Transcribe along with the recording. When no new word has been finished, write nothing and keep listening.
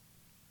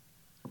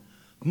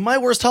My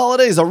Worst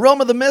Holidays, A Realm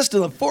of the Mist,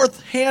 and the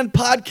Fourth Hand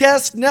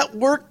Podcast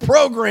Network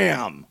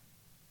program.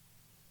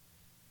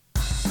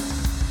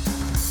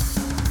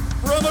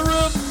 From a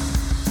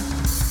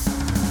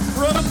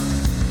room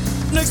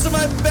next to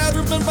my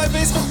bathroom in my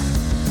basement.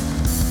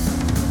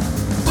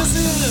 This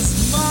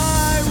is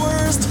My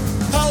Worst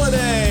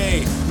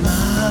Holiday.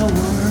 My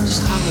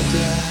Worst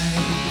Holiday.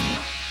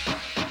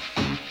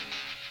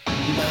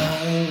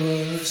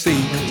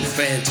 Fecal,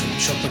 phantom,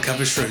 chopper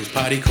cover shrooms,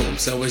 party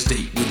corpse, always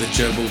deep with a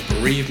gerbil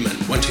bereavement.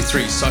 1, 2,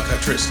 3,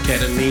 psychiatrist,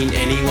 ketamine,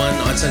 anyone?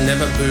 Einstein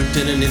never pooped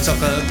in an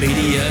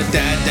encyclopedia.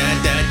 Dad,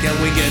 can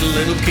we get a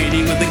little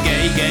kitty with a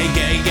gay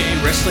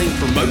wrestling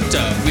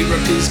promoter? We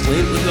rubbed his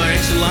glint with my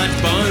extra large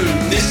bone.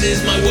 This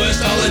is my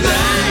worst holiday.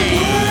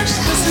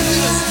 This is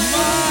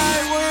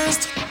My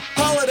Worst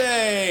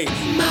Holiday.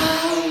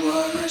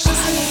 This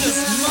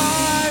is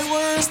My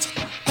Worst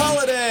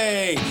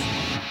Holiday.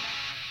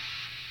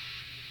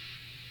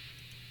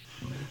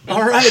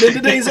 All right, and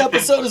today's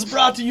episode is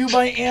brought to you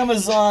by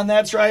Amazon.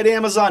 That's right,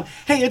 Amazon.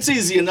 Hey, it's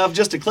easy enough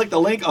just to click the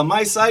link on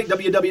my site,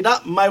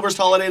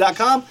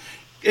 www.myworstholiday.com,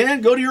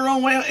 and go to your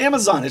own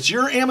Amazon. It's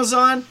your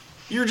Amazon.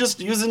 You're just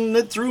using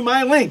it through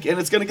my link, and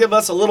it's going to give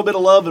us a little bit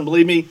of love, and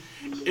believe me,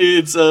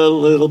 it's a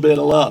little bit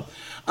of love.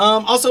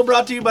 Also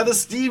brought to you by the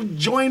Steve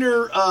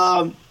Joyner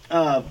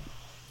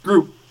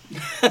group.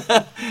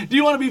 Do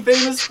you want to be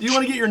famous? Do you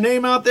want to get your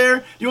name out there?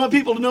 Do you want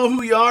people to know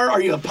who you are?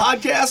 Are you a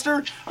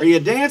podcaster? Are you a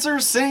dancer,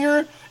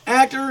 singer,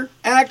 actor,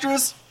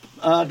 actress,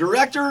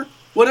 director,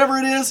 whatever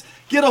it is?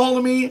 Get a hold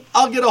of me.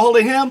 I'll get a hold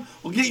of him.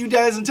 We'll get you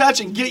guys in touch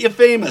and get you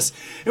famous.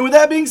 And with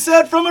that being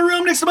said, from a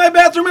room next to my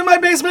bathroom in my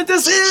basement,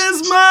 this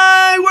is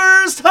My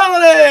Worst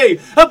Holiday,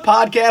 a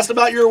podcast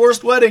about your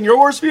worst wedding, your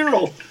worst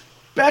funeral,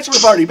 bachelor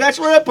party,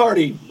 bachelorette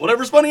party,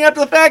 whatever's funny after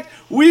the fact.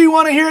 We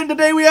want to hear it.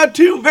 Today we have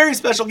two very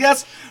special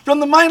guests from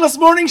the Mindless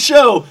Morning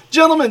Show.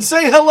 Gentlemen,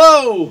 say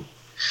hello.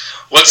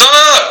 What's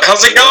up?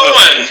 How's it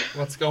going?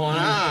 What's going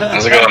on?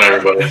 How's it going,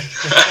 everybody?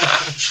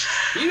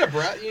 You need a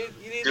breath? You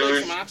need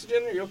like, some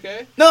oxygen? Are you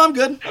okay? No, I'm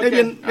good.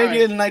 Okay,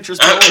 Maybe a nitrous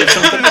pill or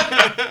something.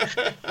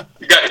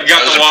 You got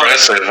the water.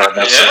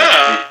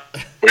 Yeah.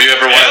 Were you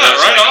ever one of those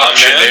right on,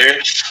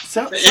 auctioneers?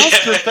 Sounds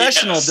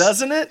professional, yes.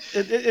 doesn't it?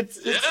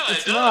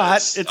 It's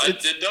not. It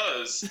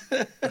does.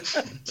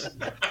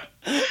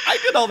 I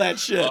did all that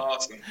shit.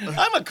 Awesome.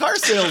 I'm a car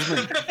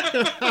salesman.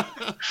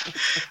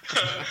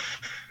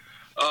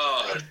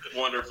 Oh,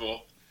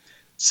 wonderful.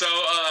 So,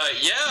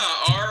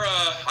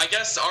 I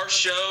guess our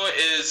show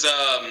is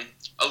a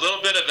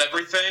little bit of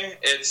everything.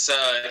 It's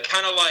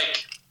kind of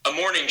like a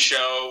morning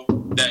show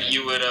that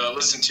you would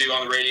listen to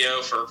on the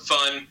radio for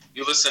fun.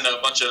 You listen to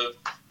a bunch of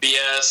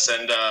BS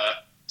and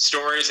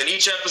stories, and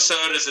each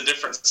episode is a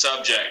different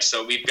subject.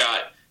 So we've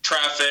got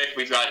traffic,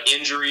 we've got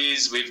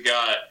injuries, we've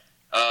got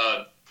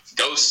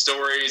ghost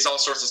stories, all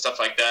sorts of stuff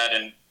like that,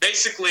 and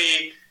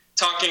basically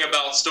talking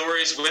about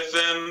stories with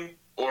them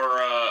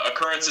or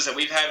occurrences that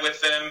we've had with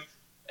them,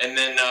 and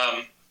then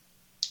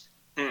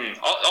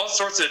all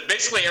sorts of,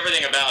 basically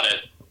everything about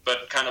it,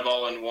 but kind of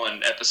all in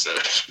one episode.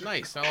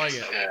 Nice, I like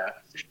it. Yeah.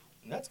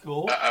 That's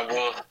cool. I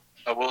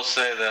will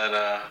say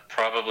that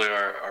probably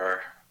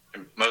our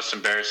most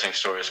embarrassing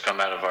stories come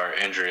out of our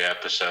injury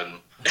episode.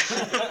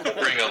 We'll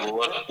bring a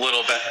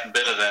little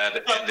bit of that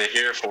into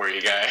here for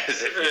you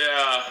guys.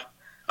 Yeah.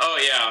 Oh,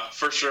 yeah,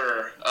 for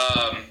sure.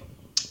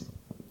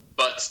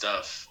 Butt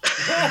stuff. When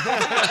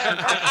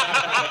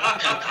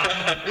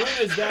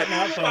is that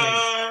not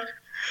funny?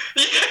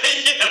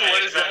 Yeah,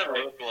 What does that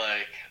look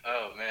like?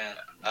 Oh, man.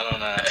 I don't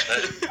know.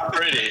 That's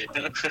pretty.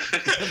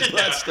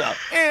 Butt stuff.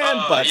 And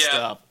butt yeah.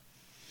 stuff.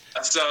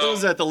 So, What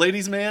was that, the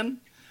ladies' man?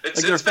 It's,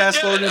 Like they're it's been fast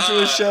forwarding good.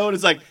 through a show and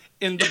it's like,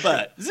 in the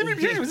butt. In the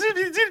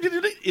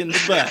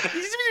butt.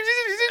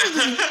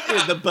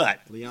 In the butt.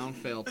 Leon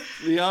Phelps.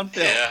 Leon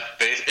Phelps. Yeah,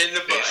 In the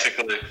butt.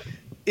 basically.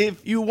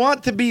 If you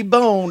want to be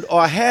boned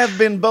or have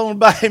been boned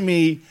by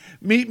me,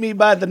 meet me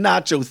by the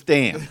nacho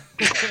stand.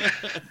 Right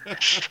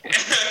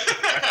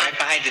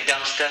behind the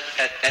dumpster.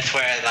 That's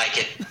where I like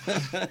it.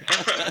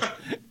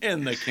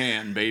 In the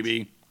can,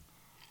 baby.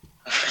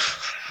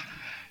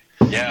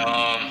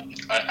 Yeah,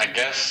 I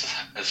guess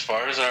as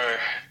far as our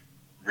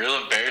real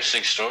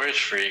embarrassing stories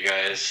for you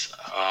guys,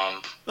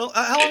 Well,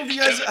 how long have you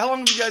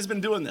guys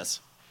been doing this?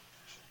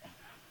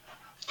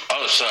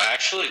 so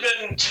actually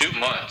 2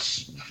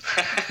 months.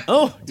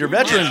 Oh, you're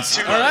veterans.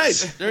 Yeah, 2 All right,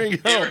 months. there you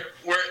go. Yeah,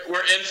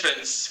 we're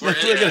infants. We're Look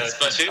at infants,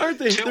 but Aren't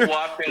they? two They're,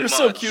 whopping they're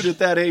so months. cute at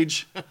that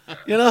age.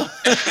 You know?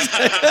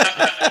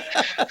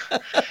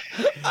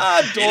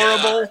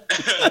 Adorable.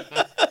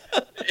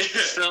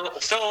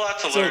 Still a lot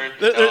to So, learn.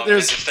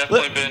 there's- It's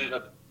definitely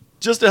been.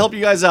 Just to help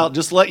you guys out,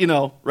 just to let you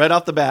know right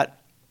off the bat,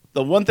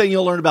 the one thing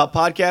you'll learn about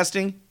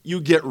podcasting, you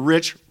get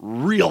rich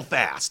real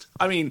fast.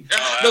 I mean,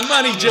 the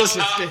money just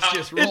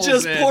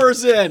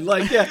pours in.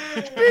 Like, yeah.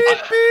 Beep, beep,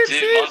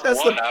 beep. Month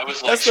one, I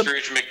was like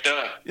Scrooge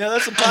McDuck. Yeah,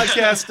 that's a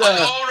podcast.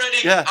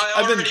 I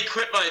I've been- already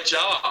quit my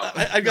job.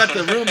 I got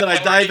the room that I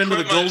dive into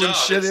the golden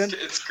shit in.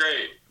 It's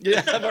great.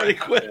 Yeah, I've already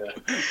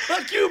quit.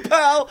 Fuck you,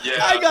 pal.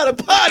 Yeah. I got a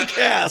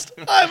podcast.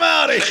 I'm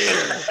out of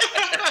here.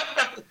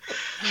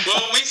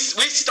 Well, we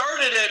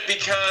started it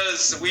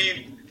because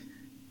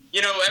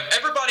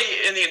everybody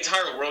in the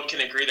entire world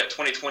can agree that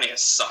 2020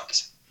 has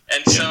sucked.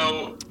 And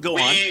so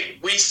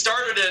we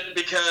started it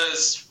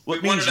because we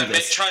wanted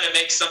to try to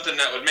make something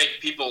that would make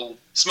people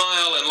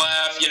smile and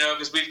laugh,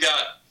 because we've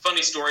got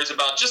funny stories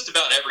about just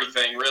about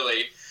everything,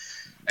 really.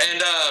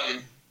 And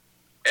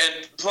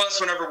plus,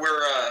 whenever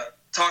we're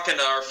talking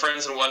to our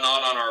friends and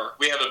whatnot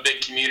we have a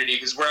big community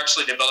because we're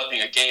actually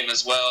developing a game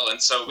as well.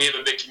 And so we have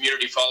a big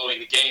community following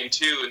the game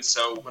too. And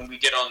so when we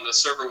get on the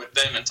server with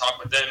them and talk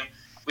with them,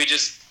 we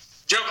just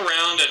joke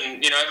around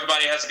and,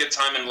 everybody has a good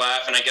time and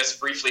laugh and I guess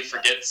briefly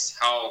forgets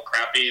how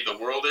crappy the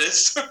world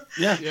is.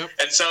 Yeah. Yep.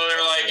 And so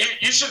they're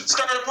like, you should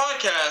start a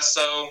podcast.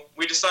 So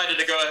we decided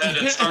to go ahead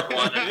and start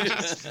one and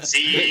just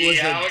see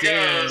how it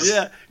goes.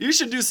 Yeah, you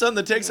should do something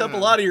that takes up a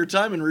lot of your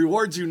time and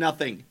rewards you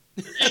nothing.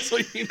 That's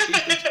what you need.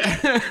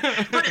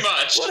 Pretty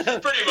much. What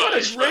a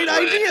great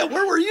idea.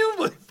 Where were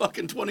you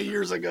fucking 20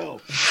 years ago?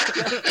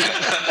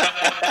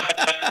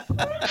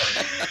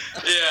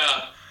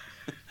 Yeah.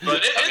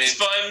 But it's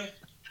fun.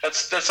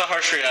 That's a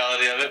harsh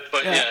reality of it,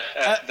 but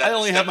I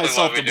only have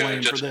myself to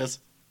blame for this.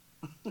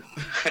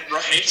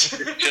 Right.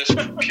 Just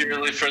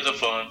purely for the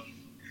fun.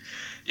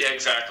 Yeah,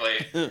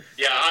 exactly.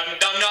 Yeah,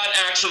 I'm not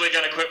actually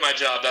going to quit my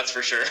job, that's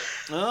for sure.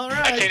 All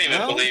right. I can't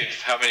even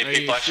believe how many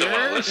people actually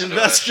want to listen to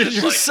Invest in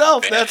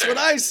yourself, that's what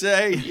I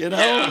say,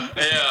 Yeah.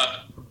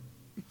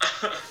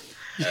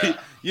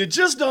 You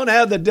just don't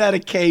have the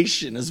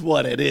dedication is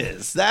what it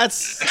is.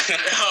 That's...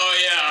 Oh,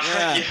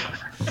 yeah.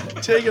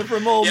 Take it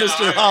from old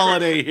Mr.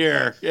 Holiday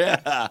here. Yeah.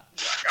 I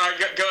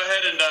go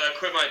ahead and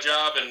quit my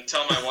job and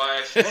tell my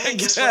wife, hey,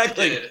 guess what I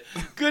did?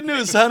 Good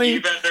news, honey.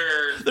 You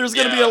better... There's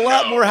going to be a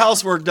lot more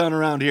housework done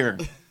around here.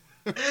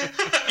 Yeah.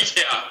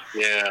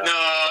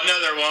 No,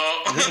 there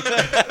won't.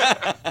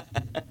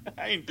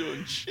 I ain't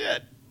doing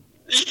shit.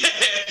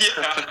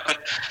 Yeah.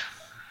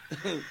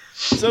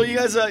 So you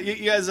guys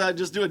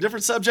just do a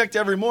different subject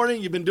every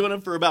morning. You've been doing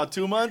it for about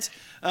 2 months.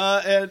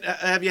 And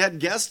have you had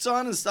guests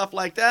on and stuff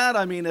like that?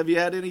 I mean, have you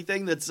had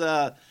anything that's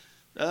that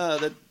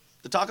to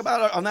talk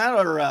about on that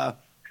or?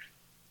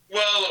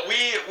 Well,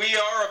 we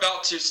are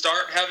about to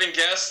start having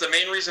guests. The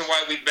main reason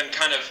why we've been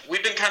kind of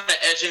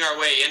edging our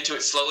way into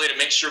it slowly to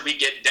make sure we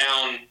get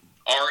down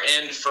our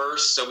end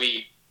first, so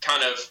we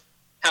kind of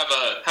have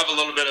a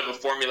little bit of a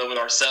formula with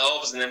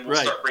ourselves, and then we'll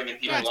start bringing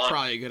people on. That's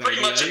probably a good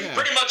idea.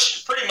 Pretty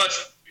much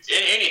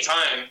any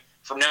time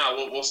from now,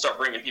 we'll start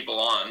bringing people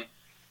on.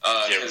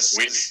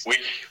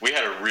 We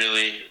had a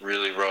really,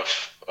 really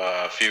rough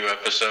few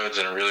episodes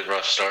and a really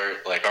rough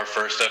start. Like our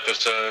first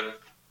episode,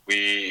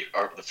 the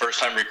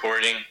first time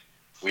recording,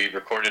 we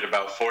recorded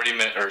about 40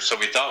 minutes, or so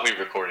we thought we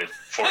recorded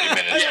 40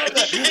 minutes.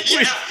 Isn't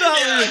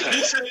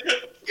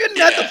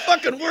that the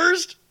fucking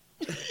worst?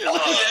 And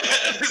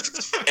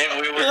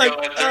we were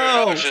going through it,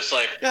 I was just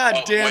like,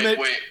 God damn it.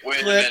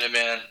 Wait a minute,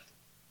 man.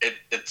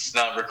 It's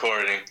not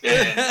recording.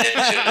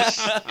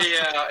 It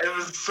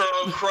was so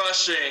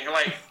crushing.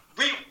 Like,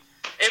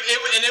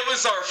 it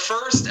was our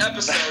first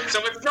episode, so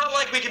it's not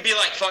like we could be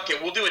like, fuck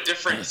it, we'll do a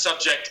different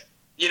subject,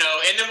 and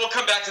then we'll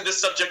come back to this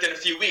subject in a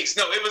few weeks.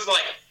 No, it was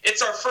like,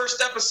 it's our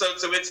first episode,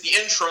 so it's the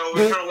intro.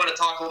 We kind of want to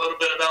talk a little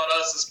bit about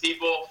us as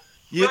people.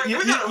 You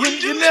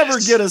never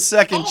get a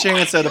second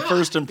chance at a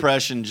first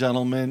impression,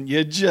 gentlemen.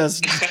 You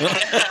just...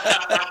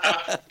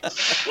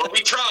 Well,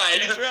 we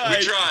tried.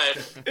 We tried.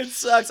 It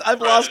sucks.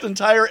 I've lost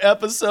entire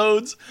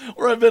episodes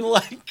where I've been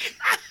like...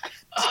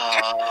 the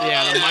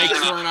mics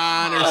weren't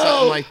on or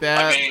something like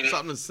that. I mean,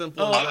 something as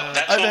simple as that.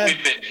 That's what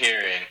we've been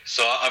hearing.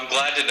 So I'm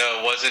glad to know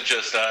it wasn't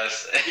just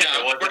us.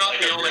 Yeah, we're not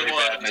the only really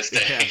one. Bad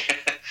mistake.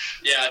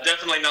 Yeah,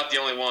 definitely not the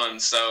only one.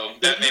 So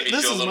that made me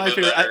feel a little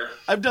bit better.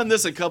 I've done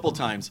this a couple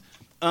times.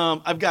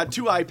 I've got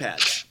 2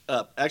 iPads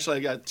up. Actually, I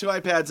got 2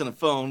 iPads and a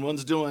phone.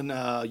 One's doing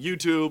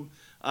YouTube.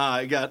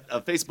 I got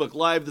a Facebook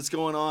Live that's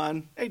going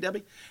on. Hey,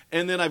 Debbie.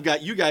 And then I've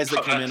got you guys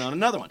that come in on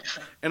another one.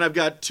 And I've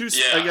got 2.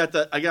 Yeah.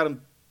 I got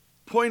them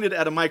pointed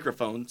at a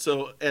microphone,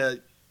 so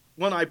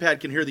one iPad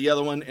can hear the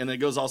other one, and it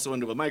goes also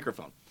into a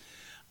microphone.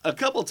 A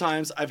couple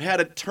times, I've had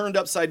it turned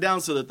upside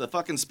down so that the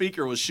fucking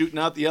speaker was shooting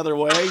out the other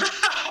way.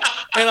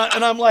 And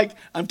I'm like,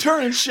 I'm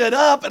turning shit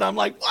up, and I'm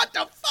like, what the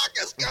fuck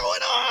is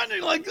going on?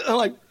 And I'm like,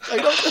 I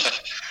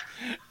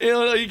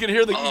don't, you can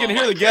hear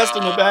the guest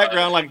in the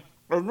background, like,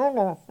 and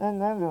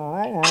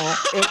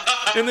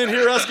then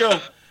hear us go,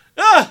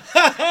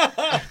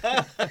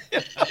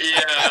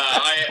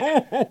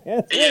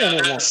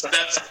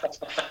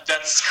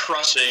 that's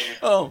crushing.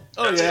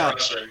 That's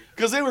crushing.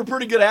 Because they were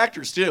pretty good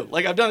actors too.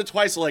 Like I've done it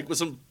twice, like with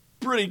some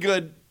pretty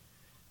good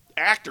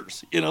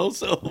actors, So yeah.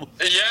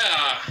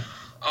 Yeah.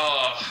 Well,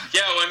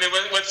 I mean,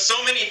 with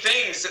so many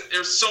things,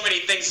 there's so many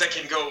things that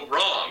can go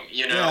wrong.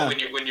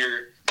 When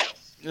you're.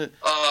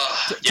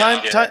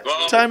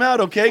 Time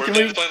out, okay? Can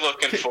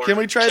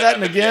we try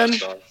that again?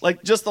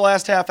 Like just the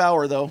last half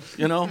hour, though.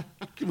 Can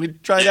we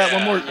try that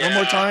one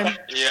more time?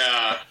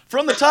 Yeah.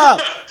 From the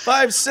top,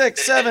 5,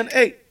 6, 7,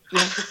 8.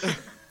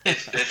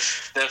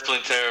 It's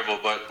definitely terrible,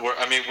 but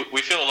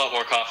we feel a lot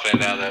more confident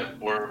now that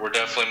we're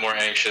definitely more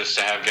anxious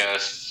to have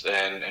guests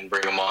and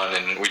bring them on,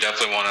 and we'd love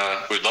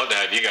to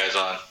have you guys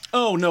on.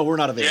 Oh no, we're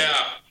not available.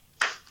 Yeah.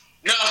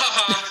 No,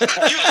 you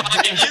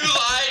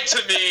lied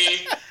to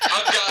me.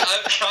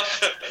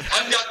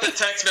 I've got the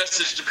text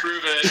message to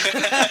prove it.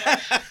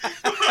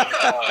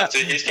 So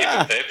he's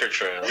keeping paper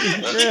trails.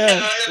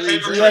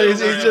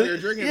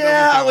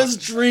 I was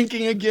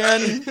drinking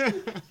again.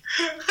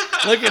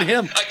 Look at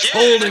him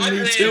holding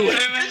me to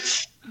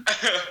it.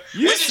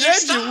 You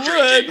said you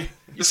would.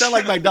 You sound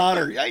like my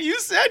daughter. Yeah, you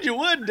said you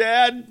would,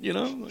 Dad. You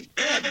know, like,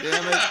 God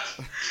damn it.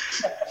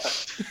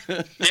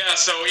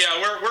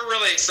 We're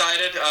really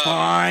excited.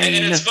 Fine.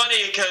 And it's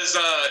funny because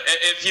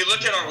if you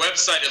look at our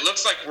website, it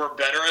looks like we're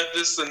better at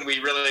this than we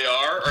really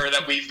are, or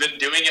that we've been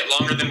doing it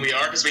longer than we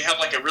are, because we have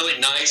like a really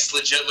nice,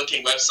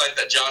 legit-looking website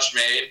that Josh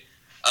made.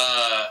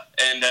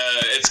 And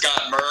it's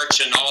got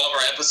merch and all of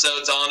our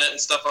episodes on it and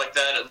stuff like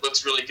that. It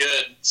looks really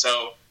good.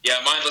 So, yeah,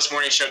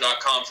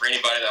 mindlessmorningshow.com for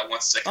anybody that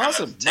wants to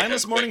awesome.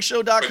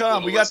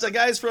 Mindlessmorningshow.com. We got the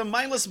guys from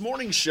Mindless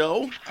Morning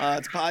Show.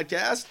 It's a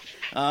podcast.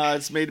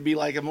 It's made to be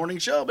like a morning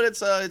show, but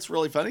it's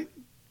really funny.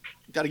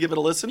 Got to give it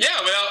a listen. Yeah,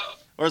 well.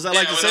 Or as I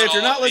like to say, if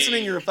you're not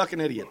listening, you're a fucking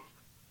idiot.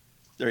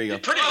 There you go.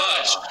 Pretty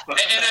much. And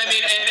I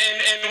mean,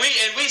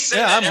 and we say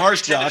yeah, that I'm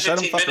harsh, Josh. I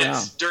don't fuck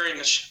around during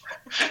the show.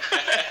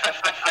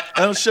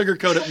 I don't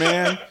sugarcoat it,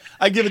 man.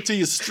 I give it to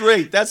you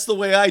straight. That's the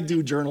way I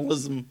do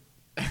journalism.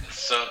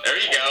 So there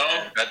you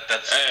go. That's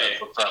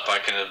what's up. I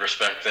can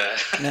respect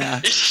that.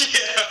 Yeah.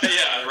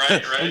 yeah,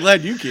 right. I'm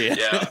glad you can.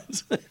 Yeah.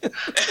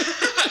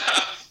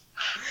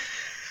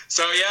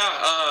 So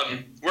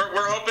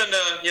we're hoping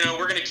to,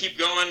 we're gonna keep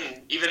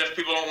going even if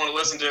people don't want to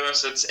listen to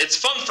us. It's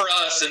fun for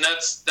us, and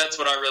that's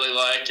what I really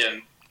like.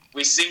 And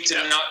we seem to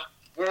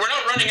we're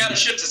not running out of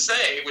shit to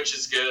say, which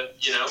is good.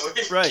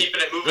 We're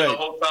keeping it moving the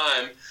whole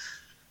time.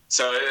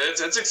 So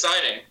it's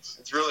exciting.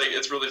 It's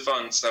really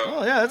fun.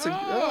 So that's a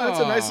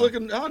nice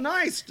looking. Oh,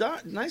 nice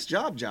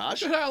job,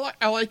 Josh. I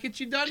like what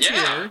you done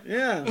here.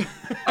 Yeah.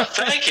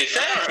 Thank you.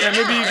 Yeah,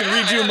 maybe you can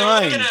read your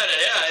mind. Looking at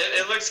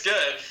it, it looks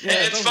good. Yeah,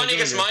 and it's funny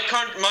because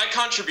my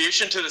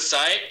contribution to the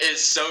site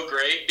is so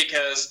great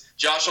because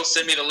Josh will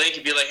send me the link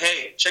and be like,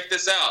 "Hey, check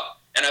this out,"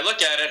 and I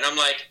look at it and I'm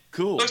like,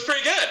 "Cool, looks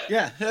pretty good."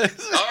 Yeah. All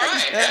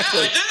right. Yeah, I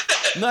did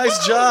it.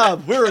 Nice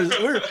job.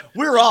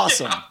 We're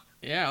awesome.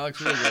 Yeah, it looks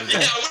really good.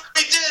 Yeah,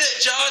 we did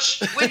it, Josh.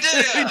 We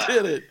did it. We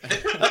did it.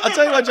 I'll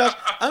tell you what, Josh.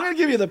 I'm going to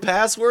give you the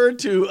password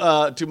to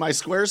my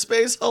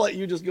Squarespace. I'll let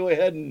you just go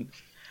ahead and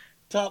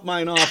top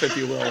mine off, if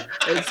you will.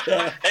 Hey,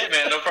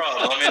 man, no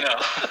problem. Let me know.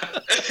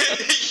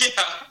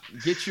 Yeah.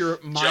 Get your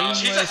mindless.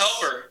 Josh, he's a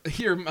helper.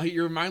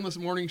 Your mindless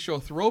morning show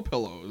throw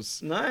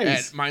pillows.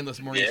 Nice. At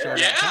mindlessmorningshow.com.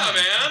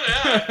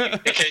 Yeah, man.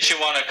 In case you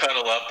want to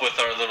cuddle up with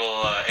our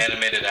little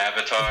animated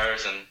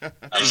avatars and.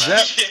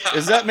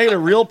 Is that made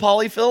of real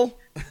polyfill?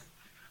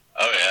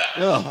 Oh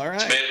yeah. Oh, all right.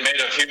 It's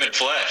made of human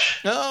flesh.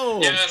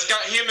 Oh. Yeah, it's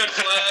got human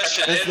flesh,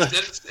 and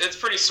it's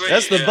pretty sweet.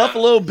 That's the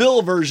Buffalo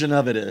Bill version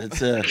of it.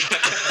 It's yeah.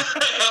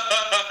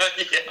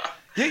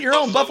 Get your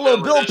own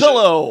Buffalo Bill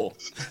pillow.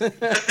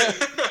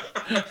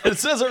 It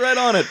says it right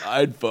on it.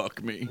 I'd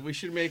fuck me. We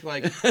should make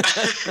like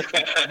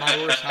my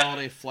worst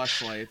holiday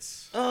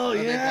fleshlights. Oh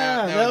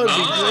yeah, that would be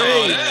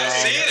great. Yeah,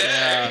 see,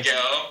 there you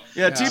go.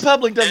 Yeah,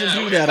 T-Public doesn't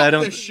do that. I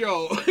don't. The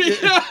show.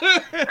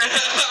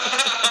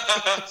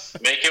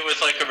 Make it with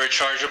like a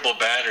rechargeable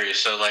battery,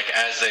 so like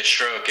as they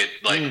stroke, it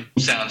like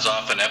sounds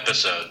off an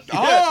episode.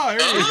 Oh, here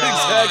you go.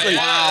 Exactly.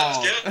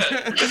 Wow.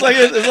 That's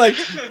good. It's like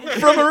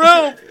from a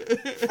room.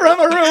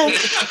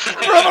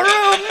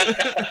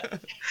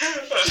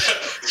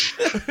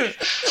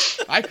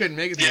 I couldn't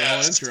make it through the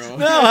whole intro.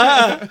 No,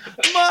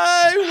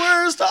 my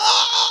worst.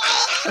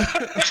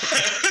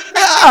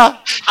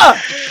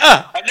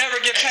 I never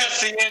get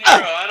past the intro.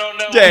 I don't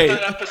know Dave. what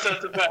that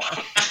episode's about.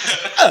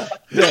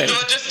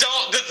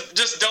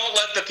 Just don't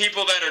let the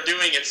people that are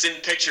doing it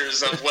send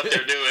pictures of what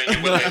they're doing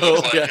and what they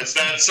look like. Because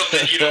that's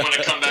something you don't want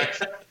to come back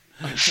from.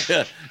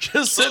 Yeah,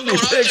 just send me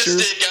Look what pictures. I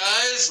just did,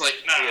 guys.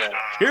 Like, nah.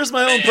 Here's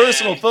my own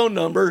personal phone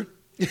number.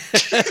 Yeah,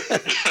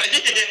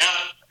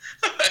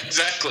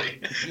 exactly.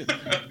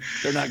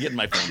 They're not getting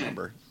my phone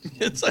number.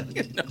 It's like,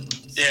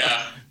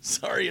 Yeah.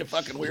 sorry, you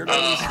fucking weirdos.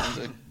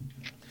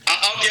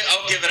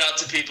 I'll give it out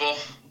to people.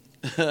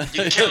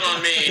 You can count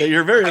on me.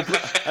 Yeah,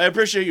 I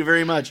appreciate you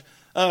very much.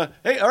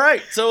 Hey, all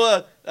right.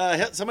 So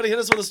somebody hit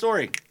us with a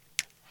story.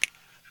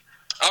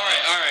 All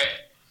right.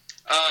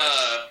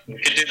 You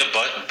can do the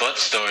butt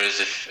stories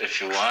if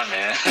you want,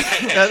 man.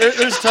 Yeah,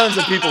 there's tons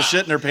of people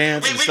shitting their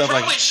pants and stuff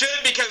like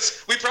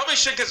that. We probably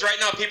should because right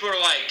now people are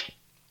like,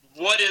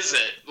 what is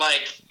it?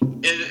 Like,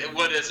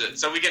 what is it?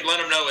 So we can let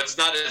them know it's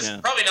not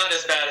probably not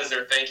as bad as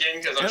they're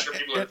thinking, because I'm sure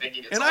people are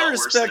thinking it's a lot And I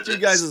worse respect than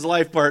you it is. guys'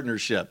 life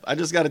partnership. I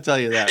just got to tell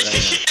you that right now.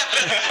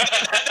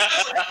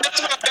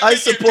 That's why I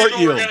support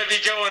you. We're going to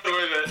be going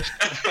with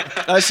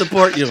it. I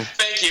support you.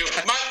 Thank you.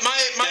 My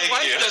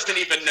wife doesn't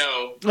even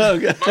know.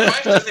 Okay. My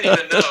wife doesn't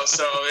even know,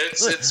 so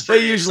it's They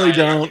pretty usually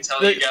exciting, don't. I can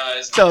tell you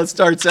guys. That's how it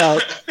starts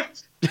out.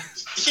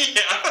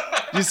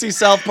 Yeah. You see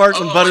South Park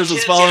when Butters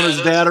was following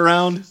his dad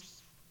around?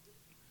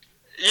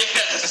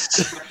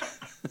 Yes.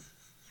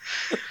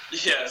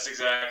 Yes,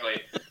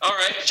 exactly. All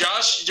right,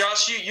 Josh,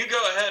 you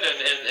go ahead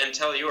and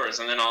tell yours,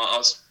 and then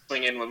I'll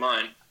swing in with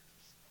mine.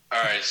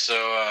 All right,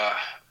 so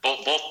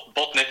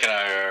both Nick and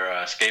I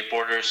are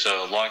skateboarders.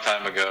 So a long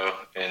time ago,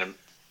 and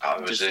I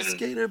was Just a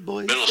skater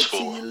boy. middle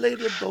school. See you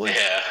later, boy.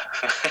 Yeah,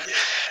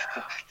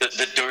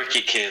 the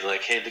dorky kid,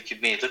 like, hey, look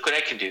at me, look what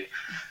I can do.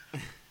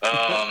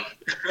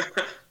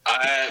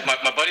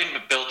 My buddy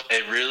built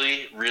a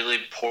really, really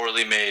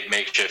poorly made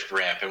makeshift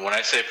ramp, and when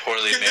I say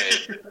poorly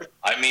made,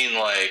 I mean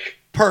like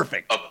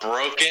perfect, a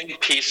broken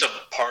piece of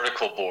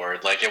particle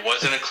board. Like it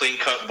wasn't a clean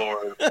cut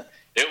board;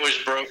 it was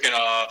broken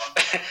off,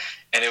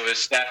 and it was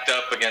stacked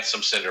up against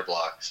some cinder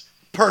blocks.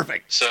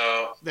 Perfect.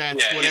 So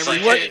that's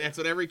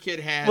what every kid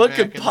had. What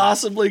could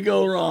possibly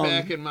go wrong?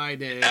 Back in my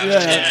day.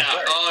 Yeah.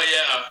 Oh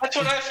yeah. That's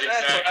what I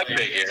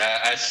figured.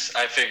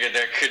 I figured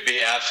there could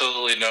be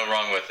absolutely no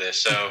wrong with this.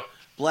 So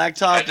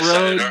blacktop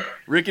road,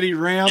 rickety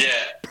ramp.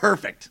 Yeah.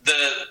 Perfect.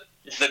 The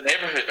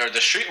neighborhood or the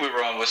street we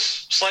were on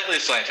was slightly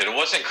slanted. It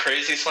wasn't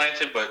crazy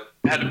slanted, but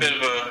had a bit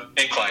of an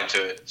incline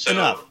to it. So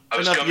enough I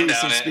was to coming get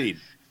you down some speed.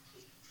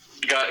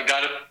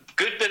 Got a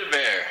good bit of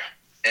air,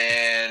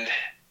 and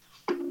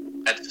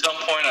at some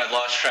point I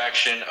lost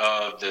traction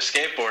of the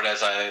skateboard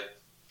as I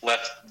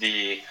left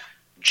the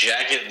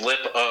jagged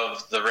lip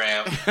of the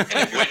ramp, and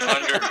it went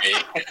under me,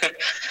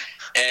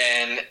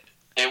 and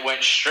it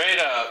went straight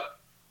up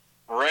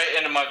right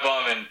into my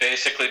bum and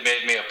basically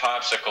made me a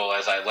popsicle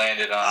as I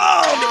landed on.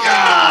 Oh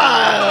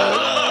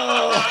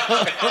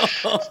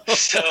God!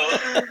 So,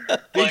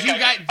 do you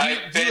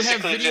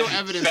have video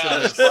evidence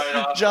of this?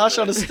 Right Josh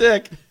on a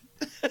stick.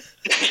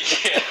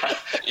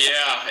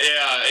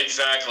 Yeah,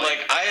 exactly.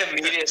 Like I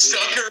immediately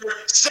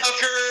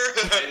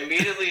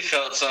immediately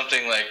felt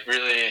something like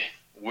really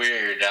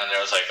weird down there.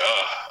 I was like,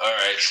 oh, all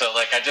right. So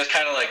like I just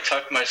kind of like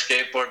tucked my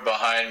skateboard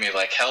behind me,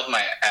 like held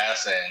my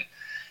ass in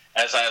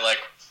as I like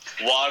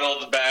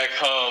waddled back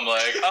home.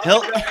 Like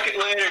I'll be back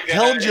later, guys.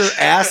 Held your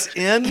ass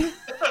in?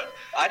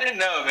 I didn't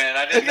know, man.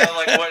 I didn't know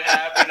like what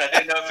happened. I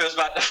didn't know if it was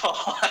about to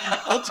fall.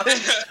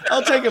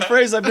 I'll take a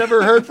phrase I've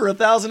never heard for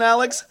 1,000,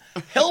 Alex.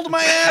 Held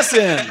my ass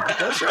in.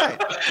 That's right.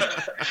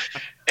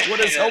 What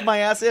is held my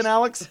ass in,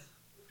 Alex?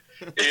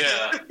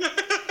 Yeah.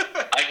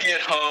 I get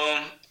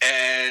home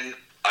and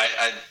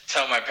I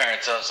tell my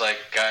parents, I was like,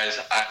 guys,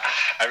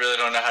 I really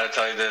don't know how to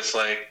tell you this.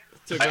 Like,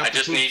 I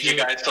just need you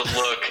guys to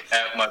look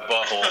at my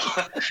butthole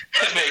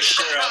and make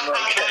sure I'm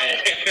okay.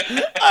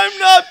 I'm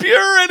not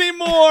pure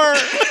anymore.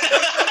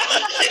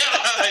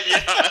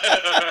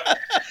 Yeah.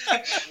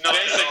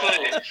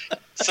 Basically.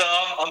 So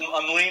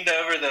I'm leaned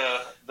over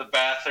the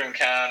bathroom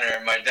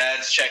counter. My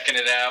dad's checking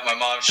it out. My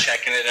mom's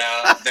checking it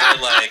out. They're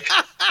like,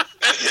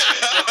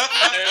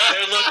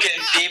 they're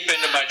looking deep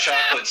into my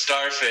chocolate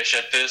starfish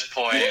at this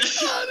point.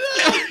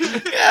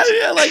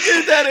 Yeah, like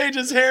at that age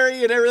is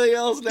hairy and everything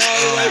else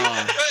now.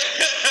 Like,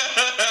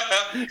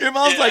 your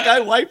mom's like, I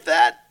wiped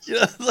that? You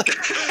know, like,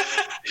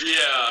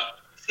 yeah.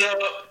 So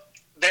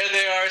there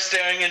they are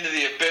staring into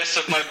the abyss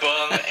of my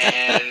bum,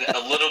 and a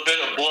little bit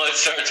of blood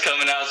starts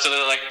coming out. So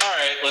they're like, all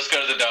right, let's go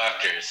to the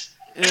doctors.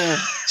 Yeah.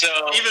 So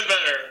even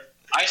better.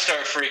 I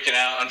start freaking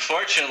out.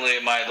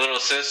 Unfortunately, my little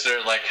sister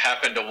like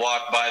happened to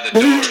walk by the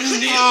door,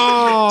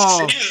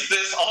 sees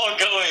this all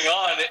going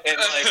on, and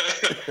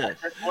like,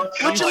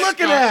 what you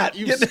looking at?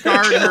 You've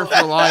scarred her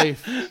for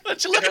life.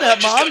 What you looking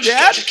at, Mom,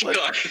 Dad?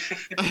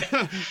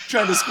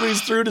 Trying to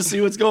squeeze through to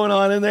see what's going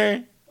on in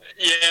there.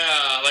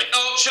 Yeah, like,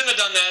 oh, shouldn't have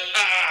done that.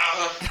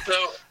 Ah.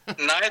 So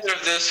neither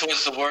of this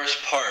was the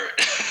worst part.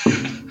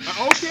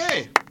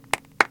 Okay.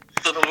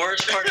 So the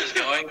worst part is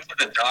going to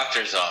the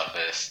doctor's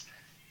office.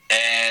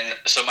 And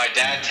so my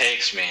dad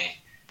takes me,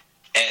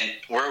 and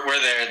we're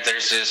there.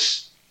 There's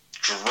this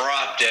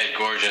drop-dead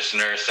gorgeous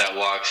nurse that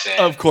walks in.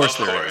 Of course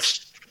there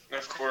is.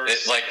 Of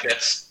course. Like,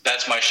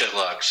 that's my shit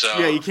luck. So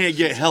yeah, you can't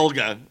get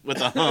Helga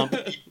with a hump.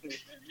 Yeah.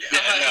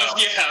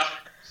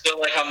 So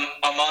like I'm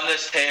on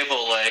this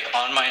table, like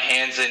on my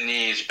hands and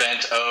knees,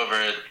 bent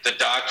over. The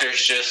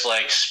doctor's just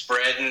like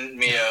spreading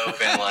me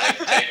open, like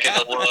taking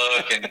a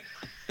look and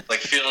like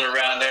feeling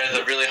around there.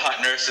 The really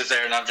hot nurse is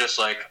there, and I'm just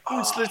like,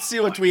 oh, let's see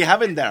what we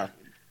have in there.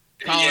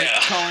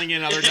 Calling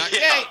in other doctors.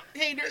 Yeah.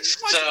 Hey, nurse,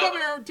 why don't you come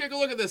here and take a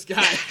look at this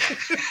guy?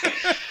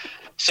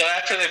 So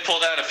after they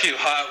pulled out a few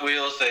Hot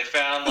Wheels, they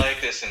found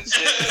like this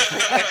incision.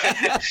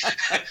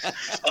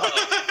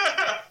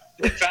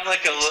 They found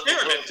like a little.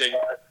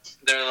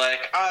 They're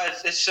like,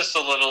 it's just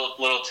a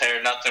little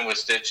tear, nothing with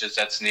stitches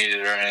that's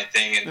needed or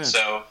anything. And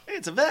so hey,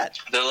 it's a vet.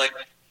 They're like,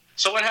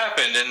 so what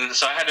happened? And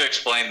so I had to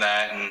explain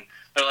that, and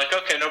they're like,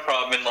 okay, no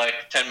problem. And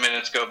like 10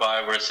 minutes go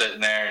by, we're sitting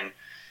there, and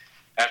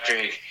after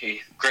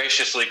he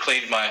graciously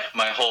cleaned my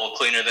hole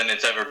cleaner than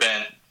it's ever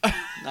been.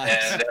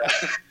 Nice. And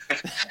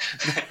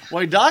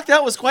Well, Doc,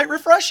 that was quite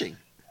refreshing.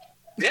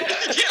 yeah,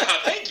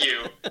 thank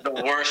you.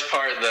 The worst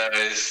part though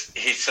is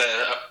he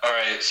said, all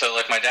right, so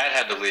like my dad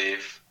had to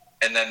leave,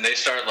 and then they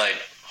start like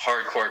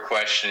hardcore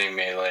questioning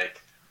me,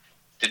 like,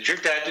 did your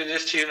dad do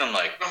this to you? And I'm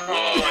like,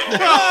 whoa.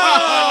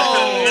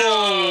 Oh,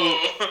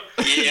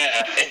 no.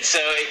 Yeah, and so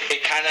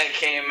it kind of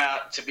came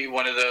out to be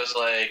one of those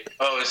like,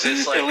 oh, is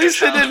this like At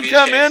least it didn't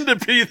come in to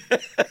be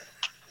that.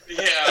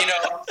 Yeah. You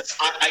know,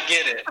 I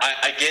get it.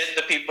 I get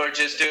the people are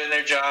just doing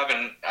their job,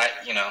 and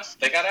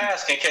they got to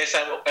ask in case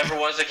that ever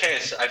was the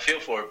case. I feel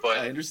for it, but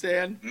I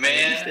understand.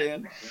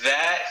 man,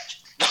 that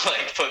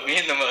like put me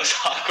in the most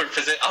awkward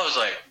position. I was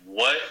like,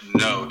 "What?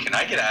 No, can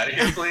I get out of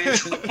here,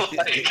 please?"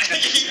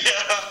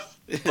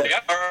 Like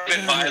I've already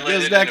been violated. It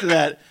goes back to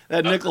that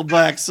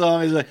Nickelback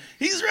song. He's like,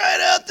 he's right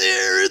out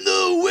there in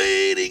the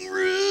waiting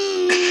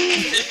room.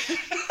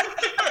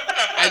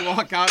 I'd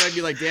walk out. I'd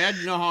be like, Dad,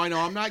 you know how I know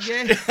I'm not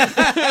gay?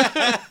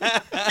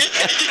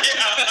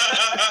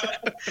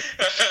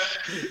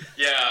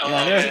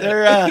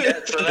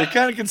 They're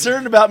kind of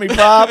concerned about me,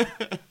 Pop.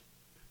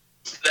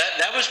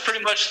 That was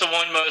pretty much the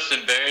one most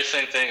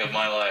embarrassing thing of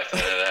my life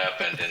that had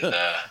happened, and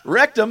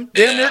wrecked him.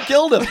 Damn near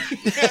killed him. there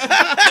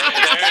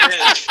it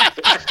is.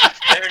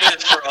 There it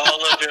is for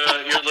all of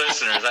your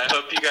listeners. I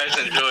hope you guys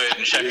enjoy it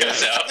and check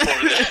us out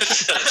for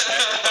this.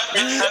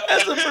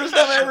 That's the first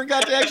time I ever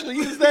got to actually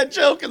use that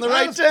joke in the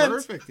right tense.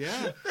 Perfect,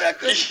 yeah.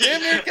 Wrecked him.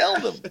 Damn near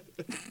killed him.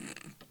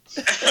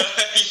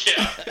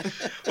 Yeah.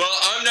 Well,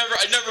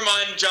 never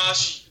mind,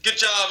 Josh. Good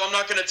job. I'm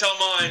not gonna tell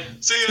mine.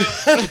 See ya.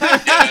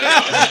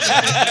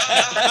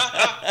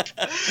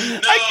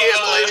 I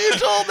can't believe you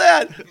told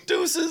that.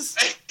 Deuces.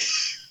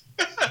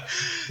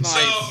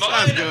 So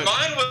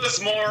mine was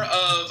more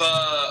of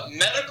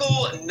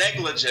medical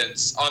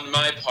negligence on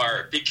my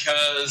part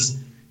because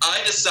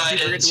I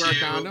decided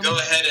to go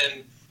ahead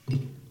and.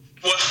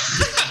 Well,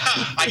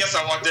 I guess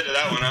I walked into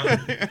that one,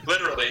 huh?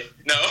 Literally,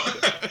 no.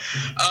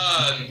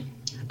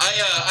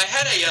 I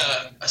had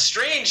a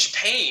strange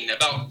pain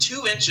about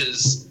 2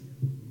 inches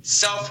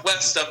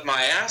southwest of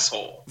my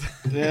asshole.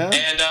 Yeah.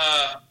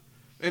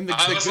 And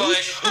I was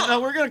like, huh. No,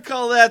 we're going to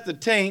call that the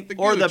taint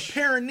or the gooch.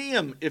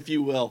 perineum, if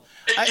you will.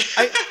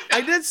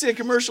 I did see a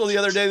commercial the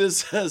other day that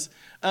says,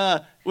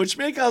 which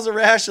may cause a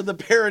rash of the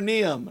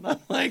perineum. And I'm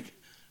like,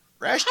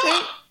 rash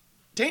taint?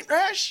 Taint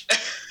rash?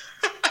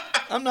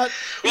 I'm not.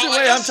 Either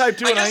way, I'm type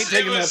 2 and I ain't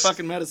taking that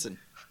fucking medicine.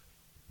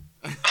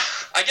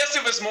 I guess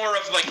it was more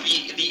of like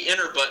the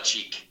inner butt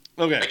cheek,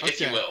 if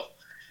you will,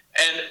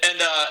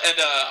 and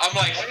I'm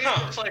like,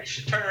 It's like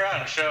turn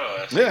around and show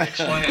us. Yeah.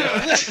 Explain to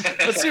us.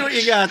 Let's see what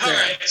you got there.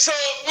 All right, so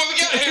what we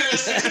got here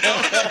is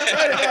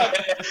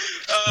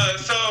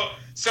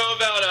so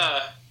about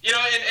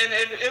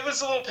and it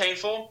was a little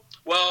painful.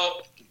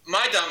 Well,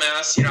 my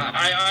dumbass,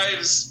 I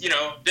was,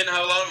 didn't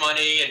have a lot of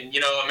money and,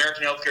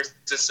 American healthcare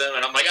system.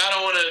 And I'm like, I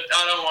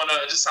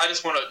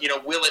just want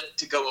to, will it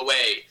to go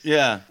away.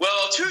 Yeah.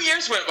 Well, 2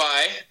 years went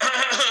by.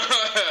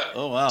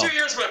 Oh, wow. 2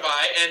 years went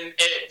by and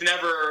it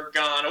never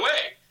gone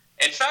away.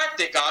 In fact,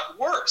 it got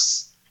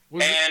worse.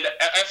 And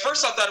at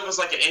first I thought it was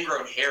like an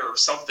ingrown hair or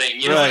something.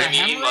 You know what I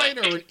mean? Like,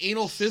 or an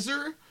anal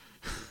fissure?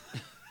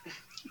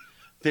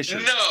 Fisher.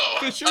 No.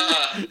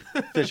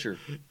 Fisher.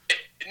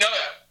 No.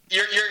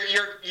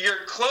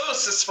 You're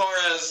close as far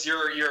as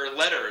your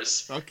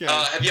letters. Okay.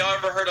 Have y'all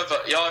ever heard of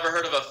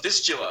a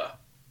fistula?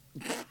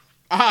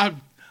 I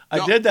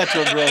did that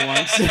to a girl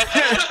once.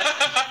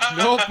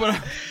 Nope, but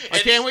I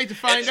can't wait to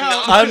find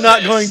out. I'm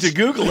not going to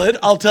Google it.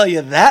 I'll tell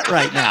you that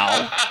right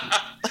now.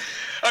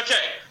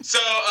 Okay, so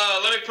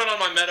let me put on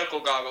my medical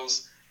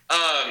goggles.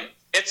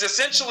 It's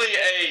essentially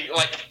a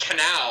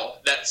canal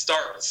that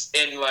starts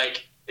in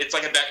it's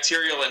like a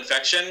bacterial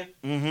infection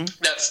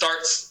that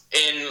starts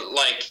in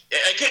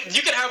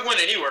you can have one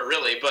anywhere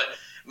really, but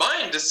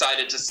mine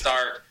decided to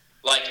start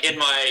in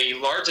my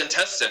large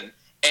intestine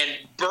and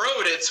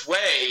burrowed its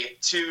way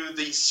to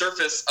the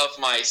surface of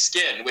my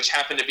skin, which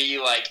happened to be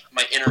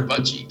my inner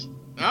butt cheek.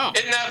 Oh,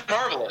 Isn't that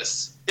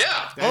marvelous?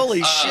 Yeah.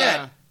 Holy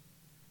shit.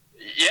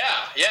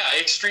 Yeah,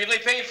 extremely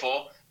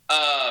painful.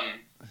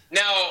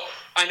 Now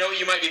I know what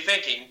you might be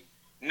thinking.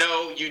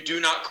 No, you do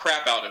not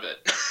crap out of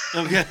it.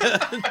 Okay.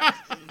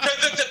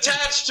 Because it's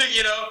attached to,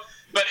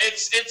 but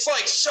it's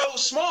so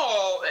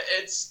small.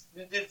 It's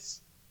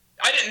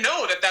I didn't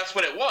know that that's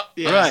what it was.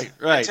 Right.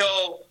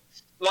 Until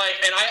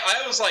and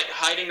I was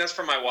hiding this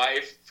from my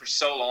wife for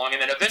so long,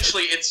 and then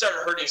eventually it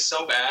started hurting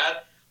so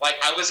bad.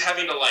 I was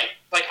having to I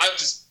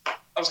was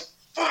like,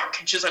 fuck.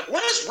 And she's like,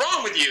 what is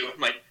wrong with you? I'm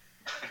like,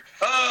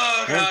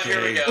 oh god,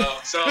 Here we go.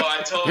 So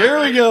I told her. Here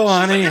we go,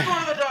 honey. Like, you're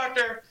going to the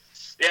doctor.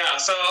 Yeah,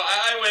 so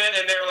I went,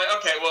 and they were like,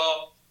 okay,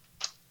 well,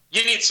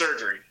 you need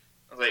surgery.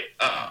 I was like,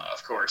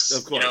 of course.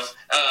 Of course.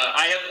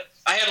 I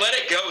had let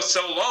it go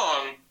so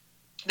long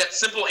that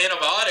simple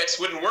antibiotics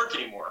wouldn't work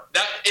anymore.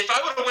 That if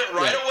I would have went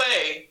right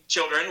away,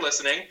 children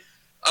listening,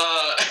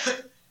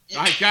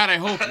 my God, I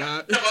hope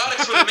not.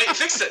 Antibiotics would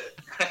fix it.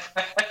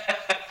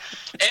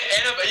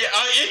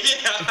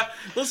 Yeah.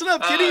 Listen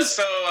up, kiddies.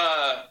 So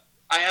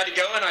I had to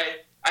go and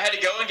I had to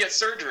go and get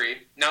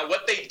surgery. Now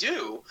what they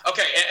do?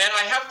 Okay, and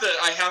I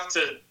have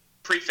to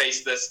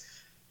preface this.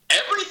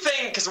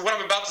 Everything, because what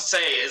I'm about to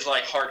say is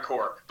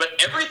hardcore, but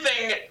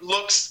everything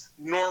looks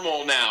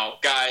normal now,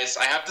 guys.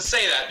 I have to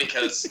say that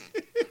because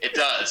it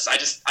does. I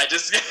just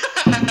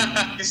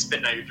you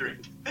spitting out your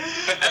drink.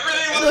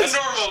 Everything looks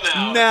normal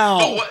now.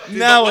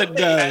 Now it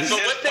does. So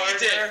what they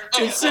did,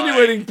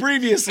 insinuating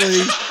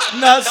previously,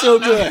 not so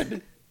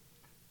good.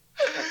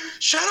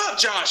 Shut up,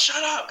 Josh.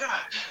 Shut up,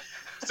 God.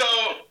 So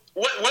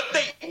what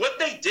they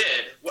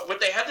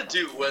had to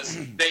do was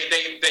they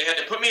had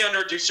to put me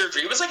under, do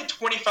surgery. It was like a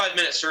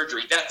 25-minute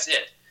surgery. That's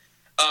it.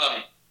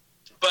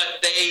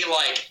 But they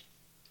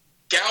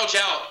gouge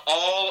out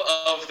all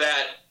of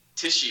that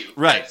tissue.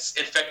 Right. That's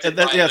infected.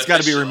 It's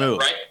got to be fistula,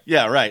 removed. Right.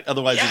 Yeah. Right.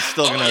 Otherwise, it's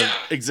still going to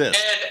exist.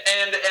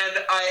 And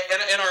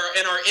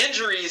in our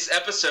injuries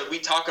episode, we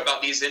talk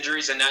about these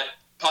injuries in that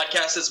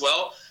podcast as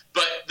well.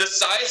 But the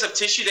size of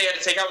tissue they had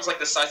to take out was like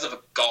the size of a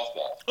golf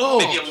ball.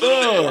 Maybe a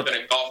little bit more than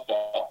a golf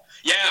ball.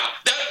 Yeah,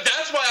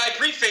 that's why I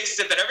prefaced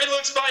it that everything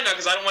looks fine now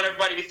because I don't want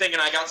everybody to be thinking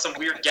I got some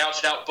weird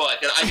gouged out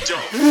butt, and I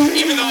don't.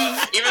 even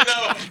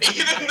though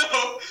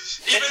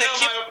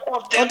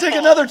I'll take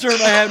another term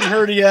I haven't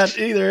heard yet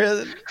either.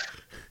 And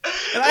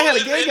I had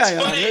a gay guy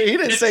on there. He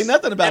didn't say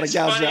nothing about a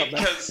gouged out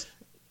butt.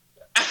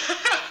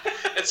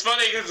 It's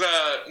funny because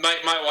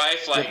my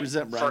wife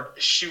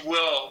she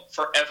will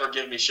forever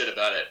give me shit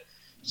about it.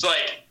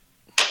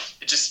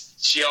 It's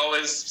she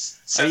always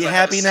says, are you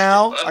happy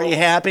now? Are you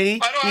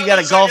happy? You got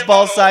a golf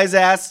ball size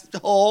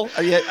asshole?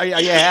 Are you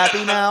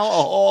happy now?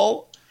 A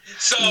hole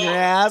in your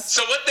ass?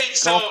 So what they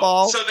golf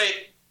ball? So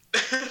they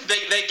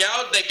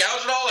gouge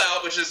it all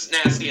out, which is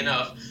nasty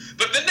enough.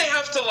 But then they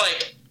have to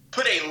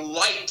put a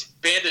light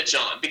bandage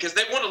on because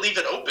they want to leave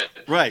it open.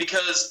 Right.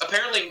 Because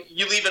apparently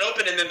you leave it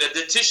open and then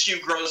the tissue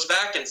grows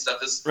back and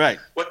stuff is right.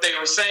 What they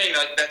were saying.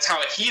 That's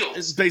how it heals.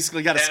 It's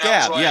basically got a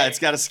scab. It's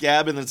got a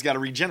scab and then it's got to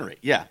regenerate.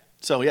 Yeah.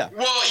 So yeah.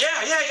 Well,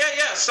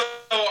 yeah. So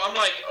I'm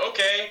like,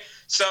 okay.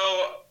 So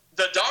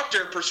the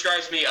doctor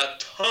prescribes me a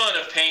ton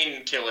of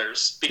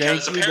painkillers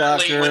because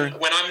apparently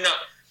when I'm not.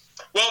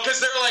 Well, because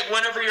they're like,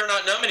 whenever you're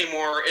not numb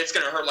anymore, it's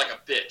gonna hurt like a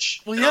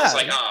bitch. Well, and I was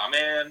like, oh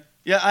man.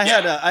 Yeah, I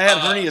had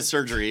hernia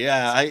surgery.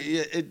 Yeah,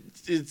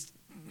 it's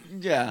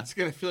It's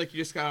gonna feel like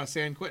you just got out of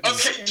San Quentin.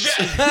 Okay,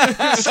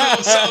 yeah.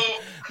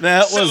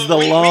 That was the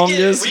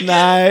longest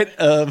night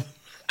of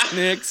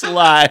Nick's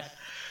life.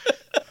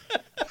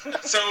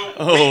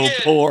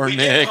 Poor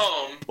Nick.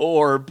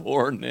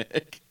 Poor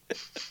Nick.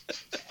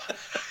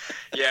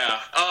 Yeah.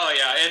 Oh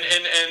yeah.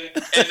 And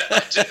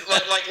just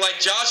like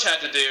Josh had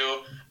to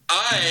do.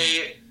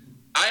 I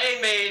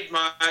made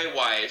my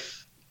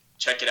wife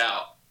check it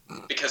out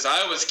because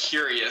I was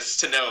curious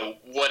to know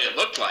what it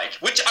looked like.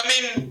 Which I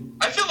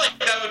feel like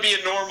that would be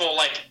a normal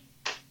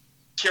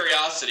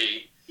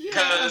curiosity.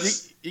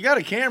 Because you got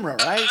a camera,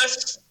 right?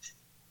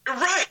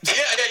 Right.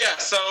 Yeah.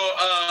 So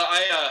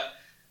I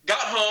got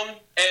home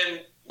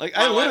and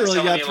I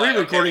literally got 3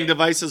 recording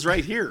devices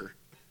right here.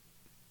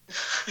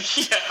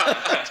 Yeah.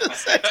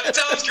 That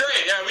sounds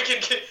great. Yeah, we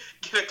can get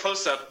a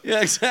close up.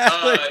 Yeah,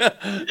 exactly.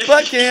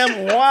 Butt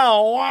cam.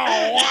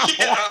 Wow.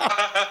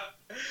 Yeah.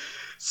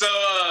 So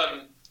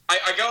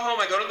I go home.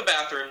 I go to the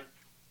bathroom,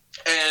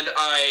 and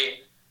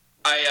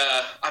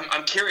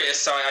I'm curious.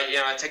 So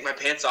I take my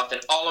pants off,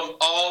 and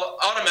all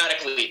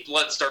automatically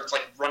blood starts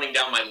running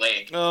down my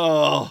leg.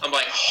 Oh. I'm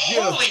like,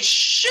 holy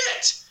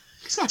shit!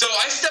 So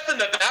I step in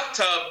the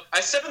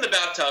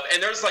bathtub,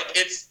 and there's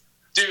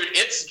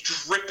it's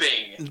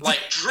dripping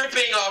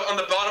on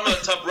the bottom of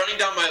the tub, running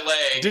down my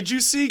leg. Did you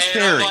see and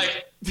Carrie? I'm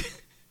like,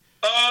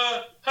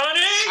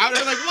 honey? I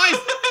was like,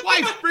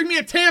 wife, bring me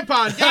a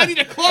tampon. I need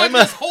to clog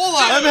this hole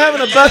out. I'm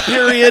having a butt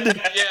period.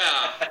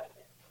 Yeah.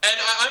 And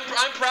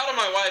I'm proud of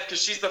my wife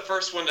because she's the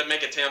first one to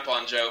make a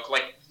tampon joke.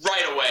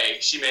 Right away,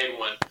 she made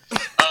one.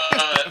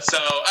 I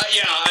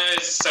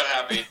was so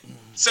happy.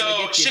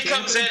 So she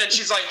comes in and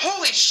she's like,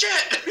 holy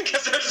shit,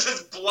 because there's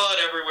just blood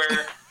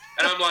everywhere.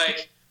 And I'm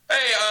like,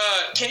 hey,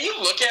 can you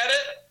look at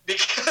it?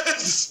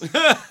 Because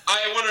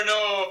I want to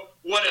know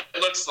what it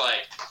looks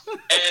like.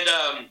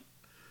 And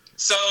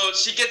so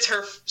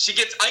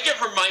I give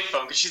her my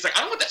phone because she's like,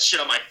 I don't want that shit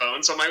on my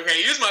phone. So I'm like, okay,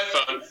 use my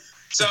phone.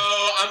 So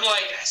I'm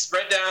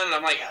spread down and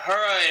I'm like, all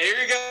right, here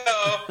you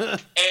go.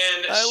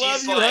 And I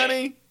love you,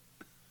 honey.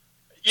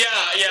 Yeah.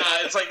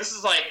 It's this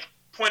is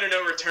point of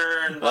no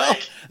return. Well,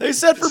 they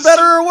said for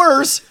better or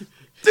worse.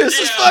 This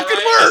is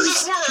fucking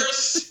worse. This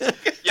is worse.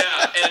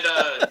 Yeah, and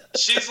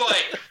she's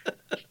like,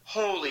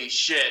 holy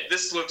shit,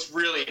 this looks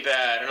really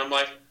bad. And I'm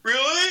like,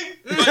 really?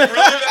 Really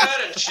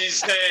bad? And she's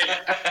saying,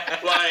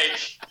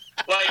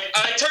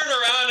 I turn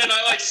around and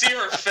I see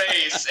her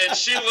face, and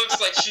she looks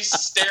like she's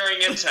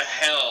staring into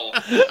hell.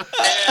 And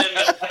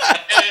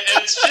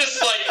it's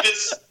just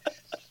this,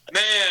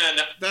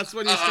 man. That's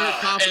when you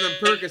start popping them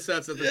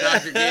Percocets that the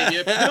doctor gave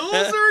you.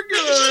 Pills are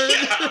good.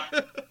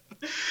 Yeah.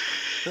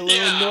 Hello,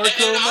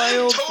 Norco, my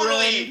old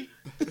friend.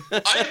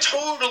 I'm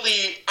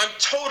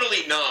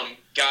totally numb,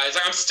 guys.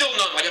 I'm still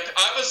numb.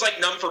 I was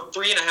numb for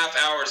 3.5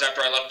 hours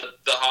after I left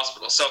the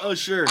hospital. So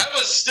sure. I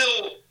was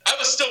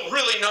still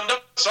really numbed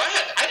up. So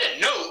I didn't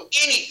know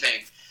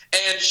anything.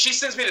 And she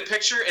sends me the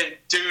picture, and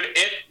dude,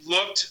 it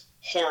looked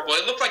horrible.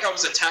 It looked like I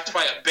was attacked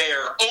by a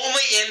bear,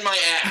 only in my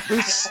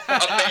ass. A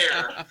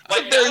bear.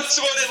 Like, that's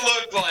what it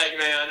looked like,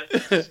 man.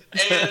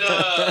 And,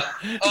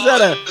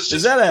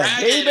 is that a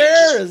hay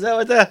bear? Is that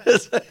what that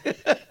is?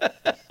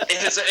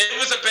 It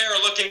was a bear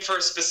looking for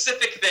a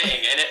specific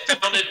thing, and it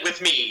found it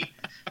with me.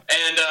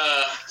 And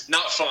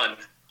not fun.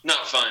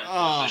 Not fun.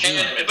 Oh,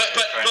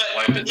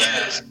 but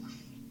yeah,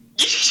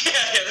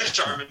 the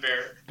Charmin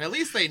bear. At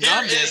least they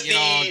numbed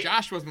it.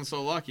 Josh wasn't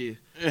so lucky.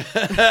 Well,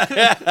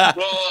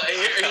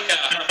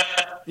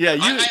 yeah,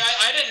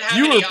 I didn't have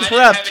you any, were prepped. I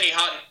didn't have any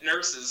hot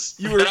nurses.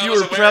 You were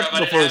prepped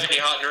before. I didn't have any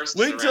hot nurses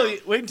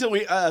wait until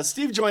we.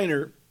 Steve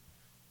Joyner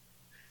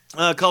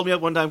called me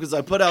up one time because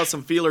I put out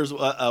some feelers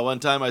one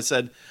time. I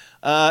said,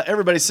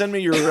 "Everybody, send me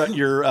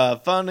your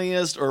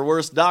funniest or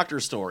worst doctor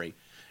story,"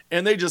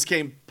 and they just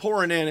came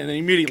pouring in, and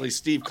immediately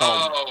Steve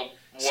called. Oh,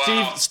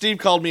 wow. Steve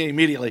called me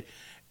immediately.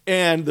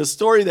 And the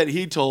story that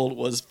he told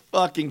was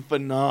fucking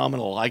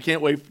phenomenal. I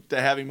can't wait to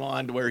have him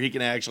on to where he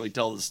can actually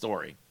tell the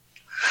story.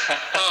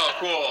 Oh,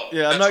 cool.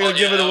 Yeah, I'm not going to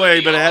give it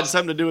away, but it had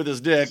something to do with his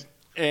dick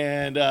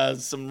and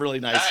some really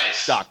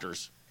nice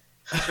doctors.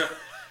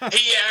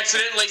 He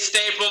accidentally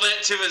stapled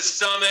it to his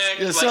stomach.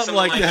 Yeah, something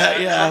like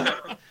that, yeah.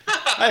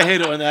 I hate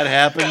it when that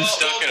happens.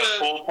 Stuck in a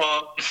pool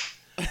pump.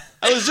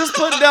 I was just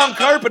putting down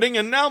carpeting,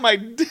 and now my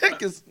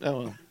dick is...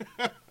 Oh.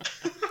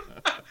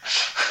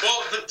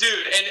 Well,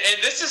 dude,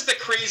 and this is the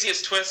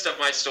craziest twist of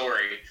my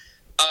story.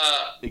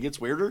 It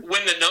gets weirder?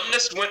 When the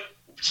numbness went...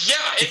 Yeah,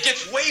 it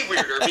gets way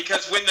weirder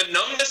because when the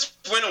numbness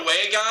went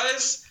away,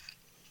 guys,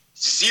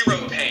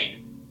 0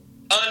 pain.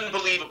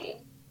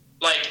 Unbelievable.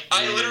 Like,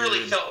 I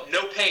literally felt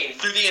no pain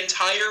through the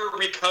entire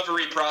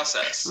recovery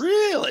process.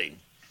 Really?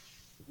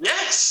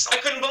 Yes, I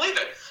couldn't believe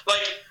it.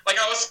 Like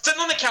I was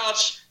sitting on the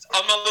couch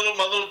on my little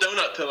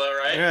donut pillow,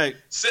 right? Right.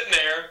 Sitting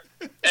there,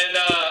 and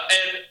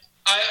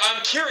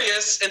I'm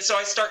curious, and so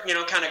I start,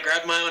 kind of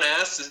grab my own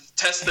ass to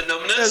test the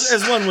numbness.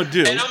 As one would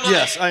do. And I'm like,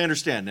 yes, I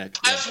understand, Nick.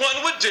 As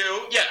one would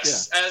do,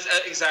 yes. Yeah. As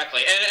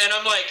exactly. And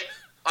I'm like,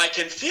 I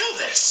can feel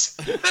this.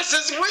 This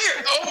is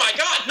weird. Oh my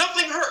God,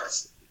 nothing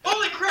hurts.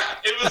 Holy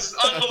crap! It was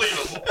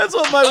unbelievable. That's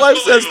what my wife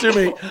says to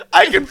me.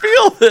 I can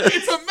feel this.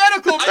 It's a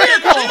medical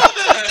miracle.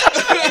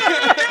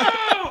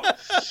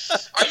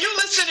 Are you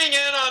listening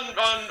in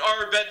on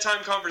our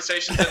bedtime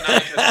conversations at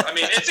night? I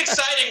mean, it's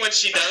exciting when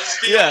she does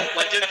feel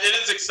like it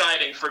is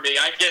exciting for me.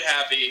 I get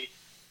happy.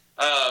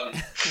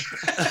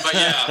 But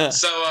yeah,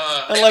 so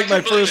I like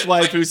my first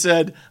wife who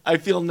said, "I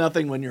feel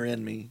nothing when you're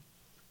in me."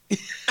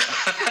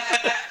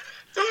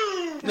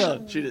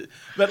 No, she did.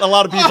 But a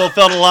lot of people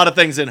felt a lot of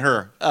things in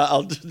her.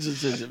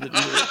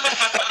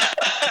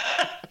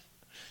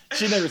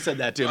 She never said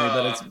that to me,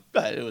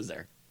 but it was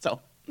there. So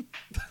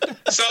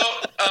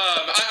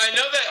I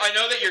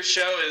know that your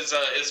show is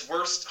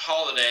worst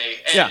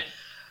holiday, and yeah.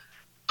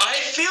 I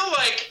feel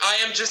like I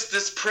am just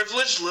this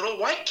privileged little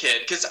white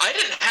kid because I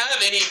didn't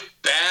have any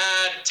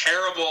bad,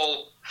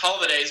 terrible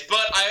holidays,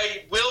 but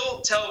I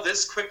will tell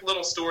this quick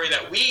little story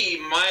that me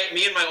and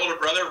my older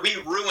brother, we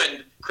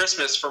ruined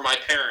Christmas for my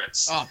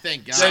parents. Oh,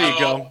 thank God. There you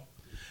go.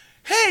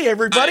 Hey,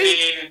 everybody.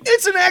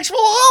 It's an actual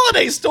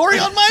holiday story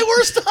on my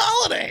worst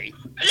holiday.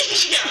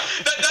 Yeah,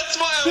 that's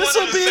why I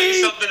wanted to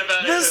say something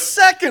about it. This will be the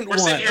second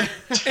one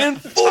in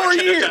 4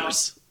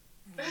 years.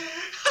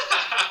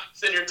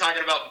 Sitting here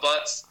talking about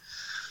butts.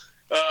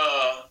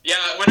 Yeah,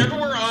 whenever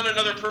we're on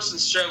another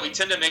person's show, we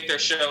tend to make their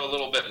show a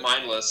little bit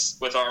mindless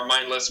with our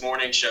mindless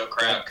morning show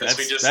crap.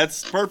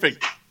 That's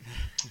perfect.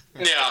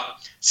 Yeah.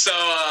 So,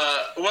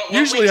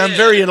 usually I'm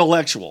very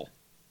intellectual.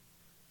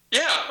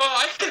 Yeah, well,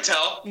 I can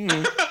tell.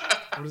 Mm.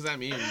 What does that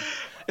mean?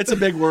 It's a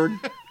big word.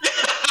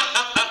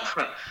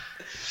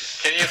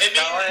 Can you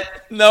spell it?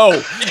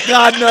 No.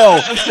 God,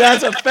 no.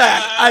 That's a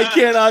fact. I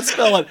cannot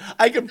spell it.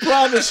 I can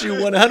promise you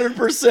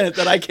 100%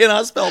 that I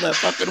cannot spell that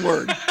fucking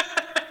word.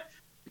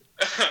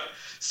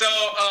 So,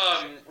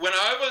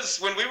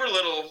 when we were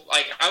little,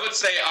 like, I would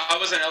say I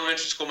was in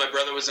elementary school, my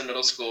brother was in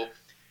middle school.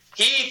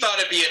 He thought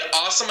it'd be an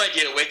awesome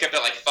idea to wake up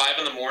at like 5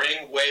 in the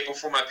morning, way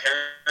before my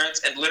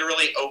parents, and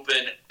literally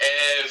open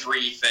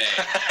everything.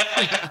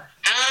 Like,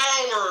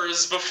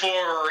 hours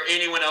before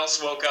anyone else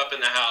woke up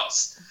in the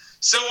house.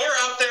 So we're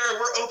out there,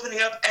 we're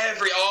opening up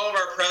all of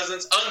our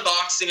presents,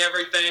 unboxing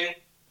everything.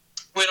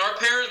 When our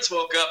parents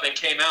woke up and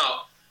came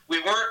out,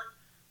 we were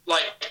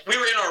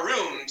in our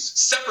rooms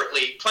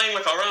separately playing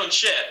with our own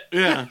shit.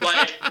 Yeah.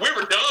 Like, we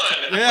were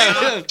done. Yeah.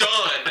 We were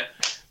done.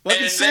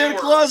 Fucking Santa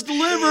Claus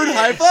delivered.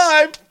 High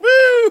five.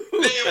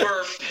 Woo! They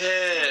were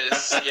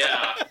pissed.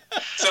 Yeah.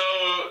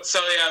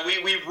 So yeah,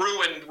 we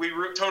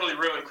totally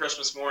ruined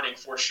Christmas morning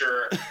for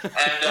sure.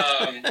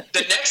 And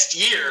the next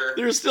year,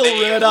 they're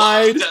still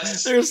red-eyed.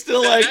 They're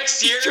still like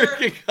next year,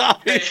 drinking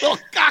coffee. Little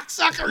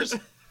cocksuckers.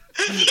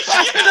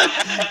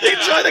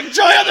 The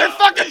joy on their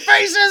fucking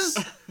faces.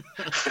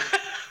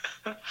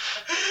 We're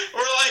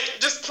like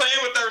just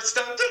playing with our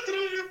stuff.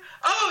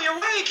 Oh, you're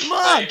awake.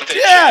 Mom,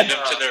 Dad,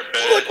 to their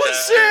bed, look what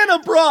Santa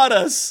brought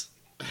us.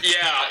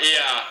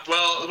 Yeah.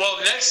 Well,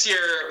 next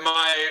year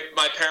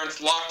my parents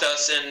locked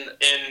us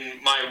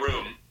in my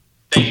room,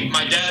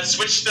 my dad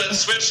switched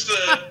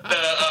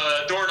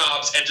the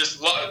doorknobs and just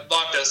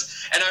locked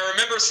us. And I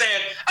remember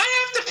saying, "I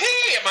have to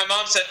pee," and my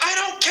mom said, "I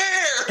don't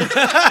care."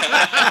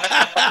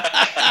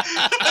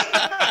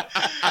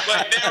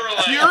 Like they were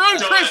like, "You're on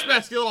done.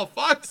 Christmas, you little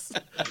fucks."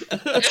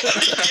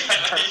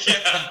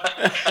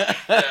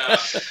 yeah.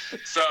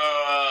 So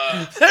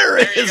there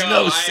you is go.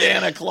 no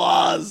Santa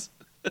Claus.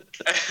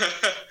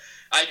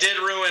 I did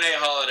ruin a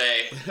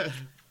holiday.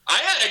 I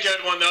had a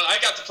good one though. I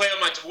got to play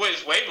with my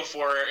toys way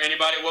before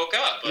anybody woke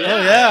up. But,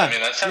 Oh yeah, I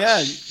mean, that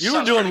sounds, you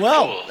were doing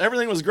well. cool.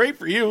 Everything was great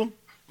for you.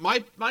 My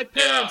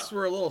parents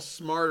were a little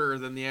smarter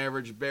than the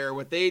average bear.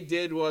 What they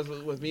did was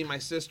with me and my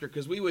sister,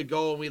 because we would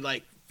go and we'd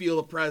like feel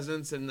the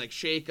presents and like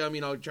shake them,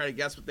 try to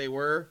guess what they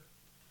were.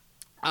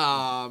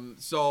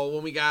 So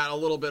when we got a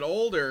little bit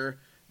older,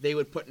 they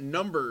would put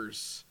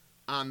numbers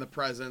on the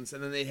presents,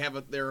 and then they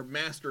have their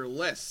master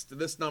list.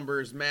 This number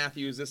is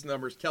Matthew's, this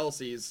number is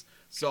Kelsey's,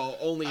 so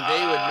only they would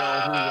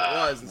know who it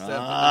was instead of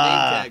putting the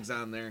name tags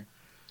on there.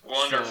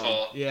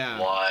 Wonderful. So, yeah.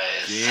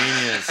 Wise.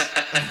 Genius.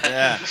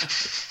 Yeah.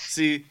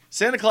 See,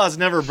 Santa Claus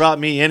never brought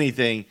me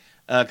anything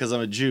because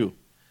I'm a Jew.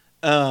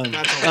 I'm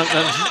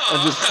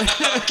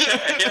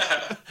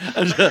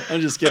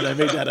just kidding. I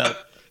made that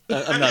up.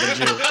 I'm not a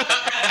Jew.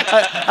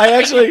 I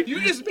actually. You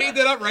just made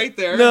that up right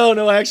there.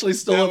 No, I actually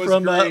stole it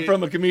from great.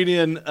 a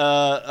comedian.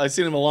 I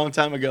seen him a long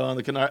time ago on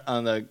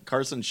the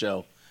Carson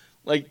show,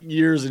 like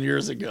years and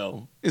years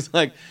ago. He's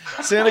like,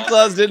 Santa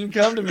Claus didn't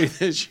come to me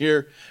this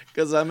year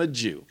because I'm a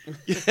Jew.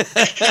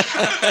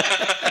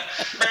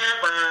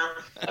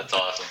 That's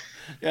awesome.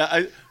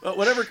 Yeah,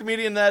 whatever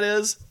comedian that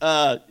is,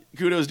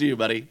 kudos to you,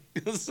 buddy.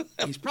 He's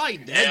probably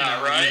dead. Yeah,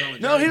 now.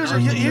 right? No, he was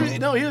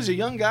a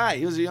young guy.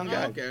 He was a young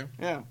guy. Okay.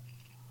 Yeah.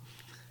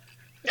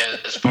 Yeah,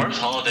 as far as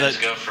holidays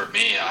go for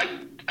me, I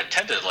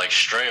tend to like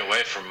stray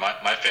away from my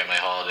family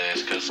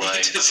holidays because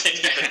like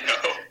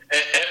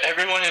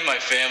everyone in my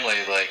family,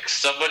 like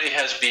somebody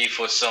has beef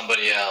with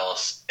somebody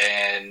else,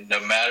 and no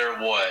matter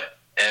what,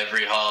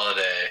 every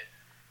holiday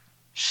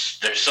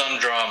there's some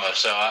drama.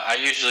 So I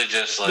usually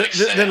just like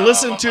then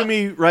listen to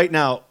me right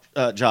now,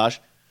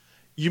 Josh.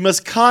 You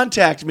must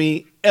contact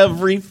me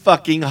every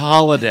fucking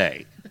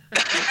holiday.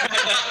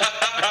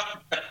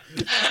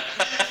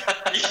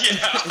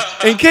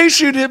 Yeah. In case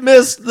you did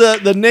miss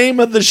the name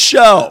of the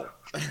show.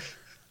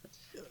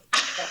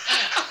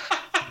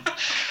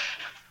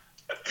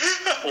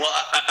 Well,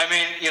 I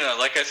mean,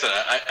 like I said,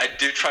 I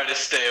do try to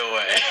stay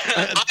away.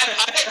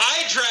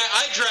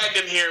 I dragged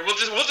him here. We'll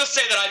just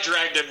say that I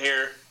dragged him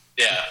here.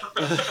 Yeah.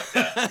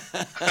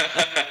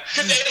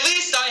 Because at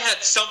least I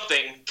had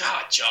something.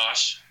 God,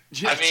 Josh.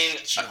 I mean,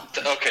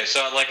 okay,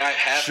 so like I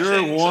have Sure,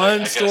 things,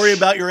 one I story guess.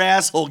 about your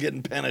asshole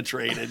getting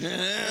penetrated. He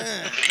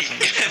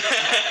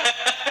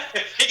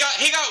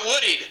got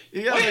woodied.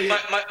 Wait,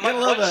 my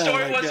love one that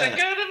story like wasn't that.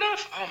 good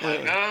enough? Oh my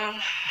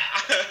god.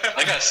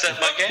 I gotta step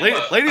my game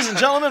up. Ladies and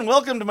gentlemen,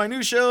 welcome to my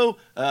new show,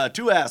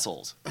 Two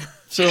Assholes.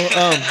 So,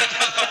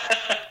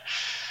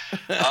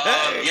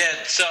 Yeah,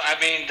 so I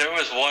mean, there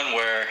was one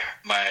where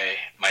my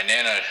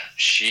Nana,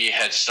 she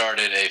had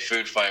started a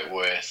food fight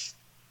with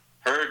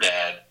her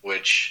dad,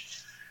 which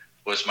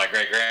was my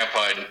great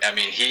grandpa. I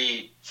mean,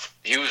 he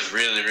was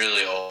really,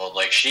 really old.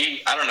 Like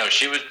I don't know,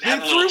 she would you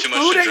have a little threw too much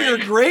food to at drink. your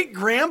great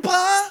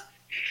grandpa?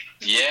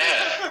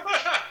 Yeah,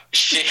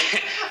 she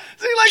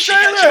Like she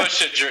had too much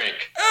to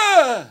drink.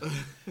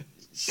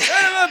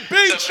 Son of a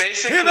bitch! So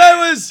basically- if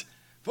I was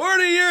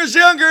 40 years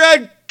younger,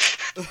 I'd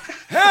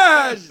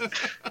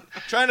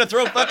trying to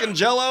throw fucking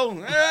Jello.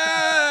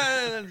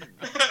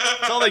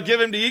 That's all they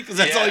give him to eat because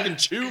that's all he can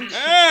chew.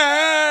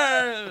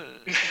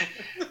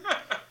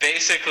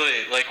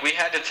 Basically, like we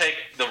had to take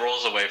the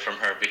rolls away from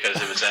her because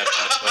it was that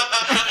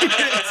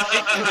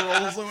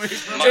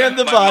much. And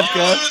the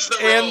vodka.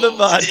 And the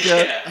vodka.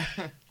 Yeah.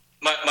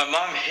 My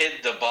mom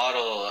hid the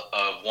bottle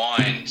of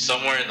wine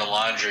somewhere in the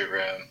laundry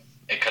room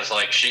because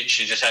like she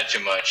just had too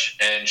much,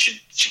 and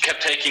she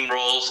kept taking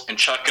rolls and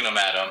chucking them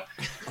at him,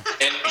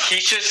 and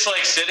he's just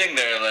like sitting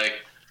there like,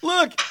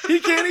 look,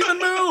 he can't even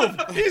move.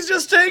 He's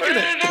just taking what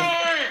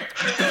are you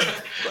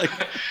it. Like,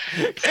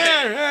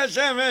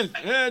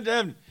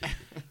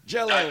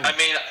 Jello. I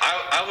mean,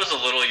 I was a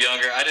little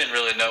younger. I didn't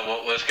really know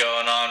what was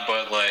going on,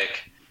 but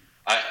like,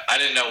 I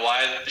didn't know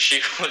why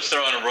she was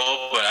throwing a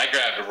roll, but I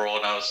grabbed a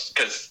roll, and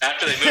because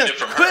after they moved it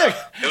from Quick!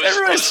 her, it was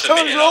Everybody's close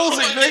to me, throwing and I was rolls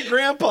at like, great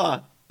grandpa.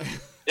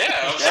 Yeah,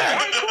 I was like, all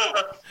right, cool.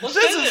 Let's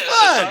This do is this.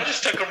 fun. So I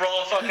just took a roll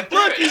and fucking threw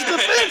Look, it. he's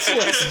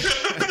defenseless.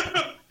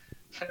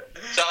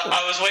 So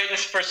I was waiting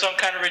for some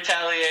kind of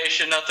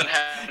retaliation. Nothing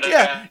happened.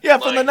 Yeah,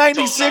 from the Like,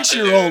 told not to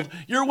 96-year-old.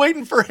 You're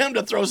waiting for him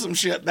to throw some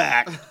shit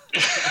back.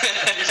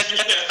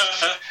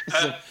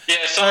 Yeah,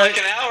 so All like right.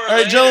 an hour All right,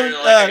 later, gentlemen,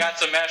 I got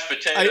some mashed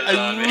potatoes on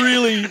I me.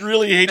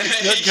 really hate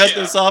to cut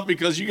this off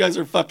because you guys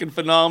are fucking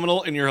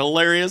phenomenal and you're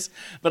hilarious.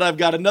 But I've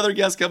got another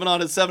guest coming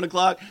on at 7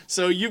 o'clock.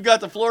 So you've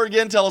got the floor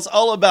again. Tell us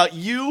all about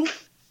you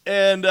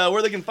and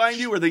where they can find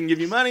you, where they can give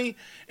you money.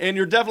 And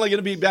you're definitely going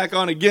to be back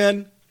on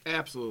again.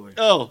 Absolutely.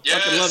 Oh,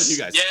 Yes, fucking loving you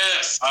guys.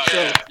 Yes. Oh,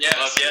 yeah.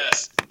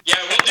 Yes. Yeah,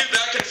 we'll do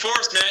back and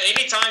forth, man.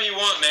 Anytime you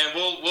want, man.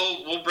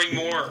 We'll bring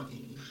more.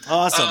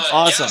 Awesome.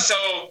 Yeah,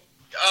 so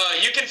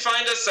you can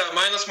find us at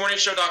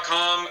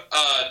mindlessmorningshow.com.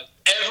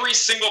 Every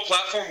single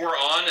platform we're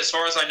on, as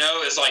far as I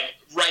know, is like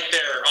right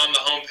there on the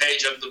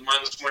homepage of the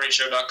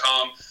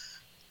mindlessmorningshow.com.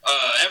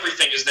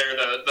 Everything is there.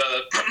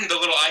 The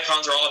little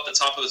icons are all at the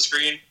top of the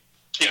screen.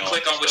 You can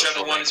click on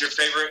whichever one is your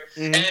favorite.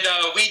 Mm-hmm. And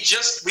we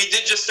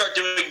did just start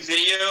doing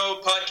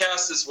video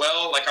podcasts as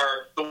well. Like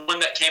the one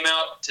that came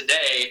out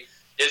today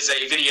is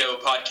a video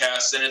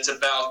podcast, and it's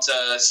about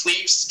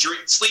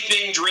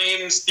sleeping,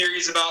 dreams,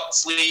 theories about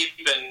sleep,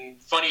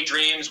 and funny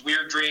dreams,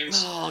 weird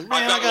dreams. Oh man,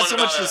 I got so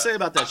much to say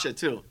about that shit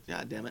too.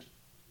 God damn it.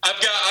 I've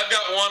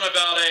got one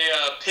about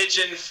a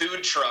pigeon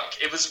food truck.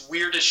 It was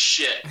weird as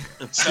shit.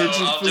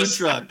 Pigeon food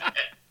truck.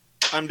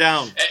 I'm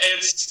down.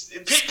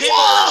 People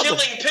were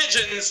killing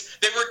pigeons.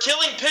 They were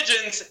killing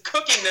pigeons,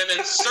 cooking them,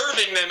 and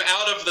serving them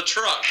out of the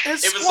truck.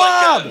 It was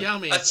like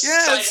Yummy. a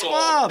cycle. It's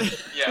Squab.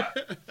 Yeah.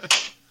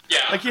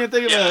 I can't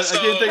think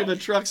of a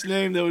truck's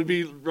name that would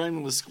be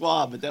rhyming with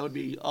squab, but that would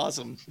be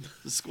awesome.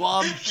 The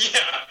squab. Yeah.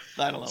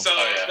 I don't know. So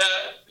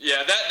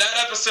that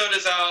episode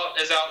is out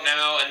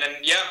now, and then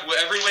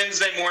every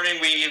Wednesday morning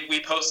we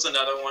post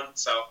another one.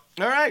 So.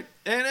 All right,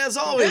 and as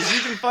always,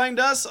 you can find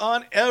us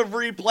on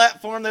every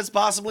platform that's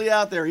possibly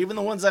out there, even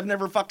the ones I've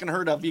never fucking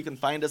heard of. You can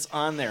find us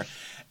on there,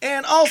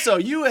 and also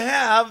you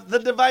have the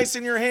device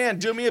in your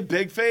hand. Do me a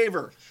big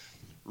favor: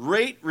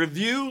 rate,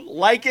 review,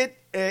 like it.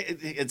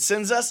 It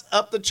sends us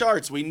up the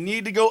charts. We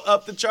need to go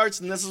up the charts,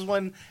 and this is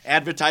when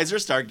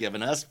advertisers start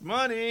giving us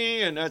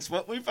money, and that's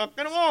what we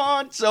fucking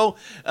want. So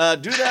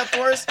do that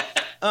for us.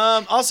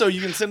 Also, you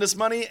can send us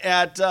money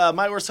at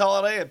My Worst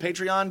Holiday at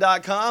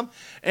patreon.com.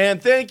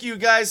 And thank you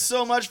guys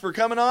so much for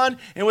coming on.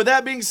 And with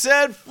that being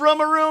said,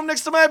 from a room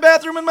next to my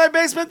bathroom in my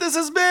basement, this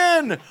has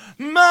been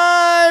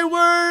My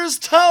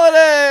Worst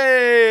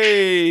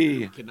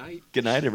Holiday. Good night. Good night, everybody.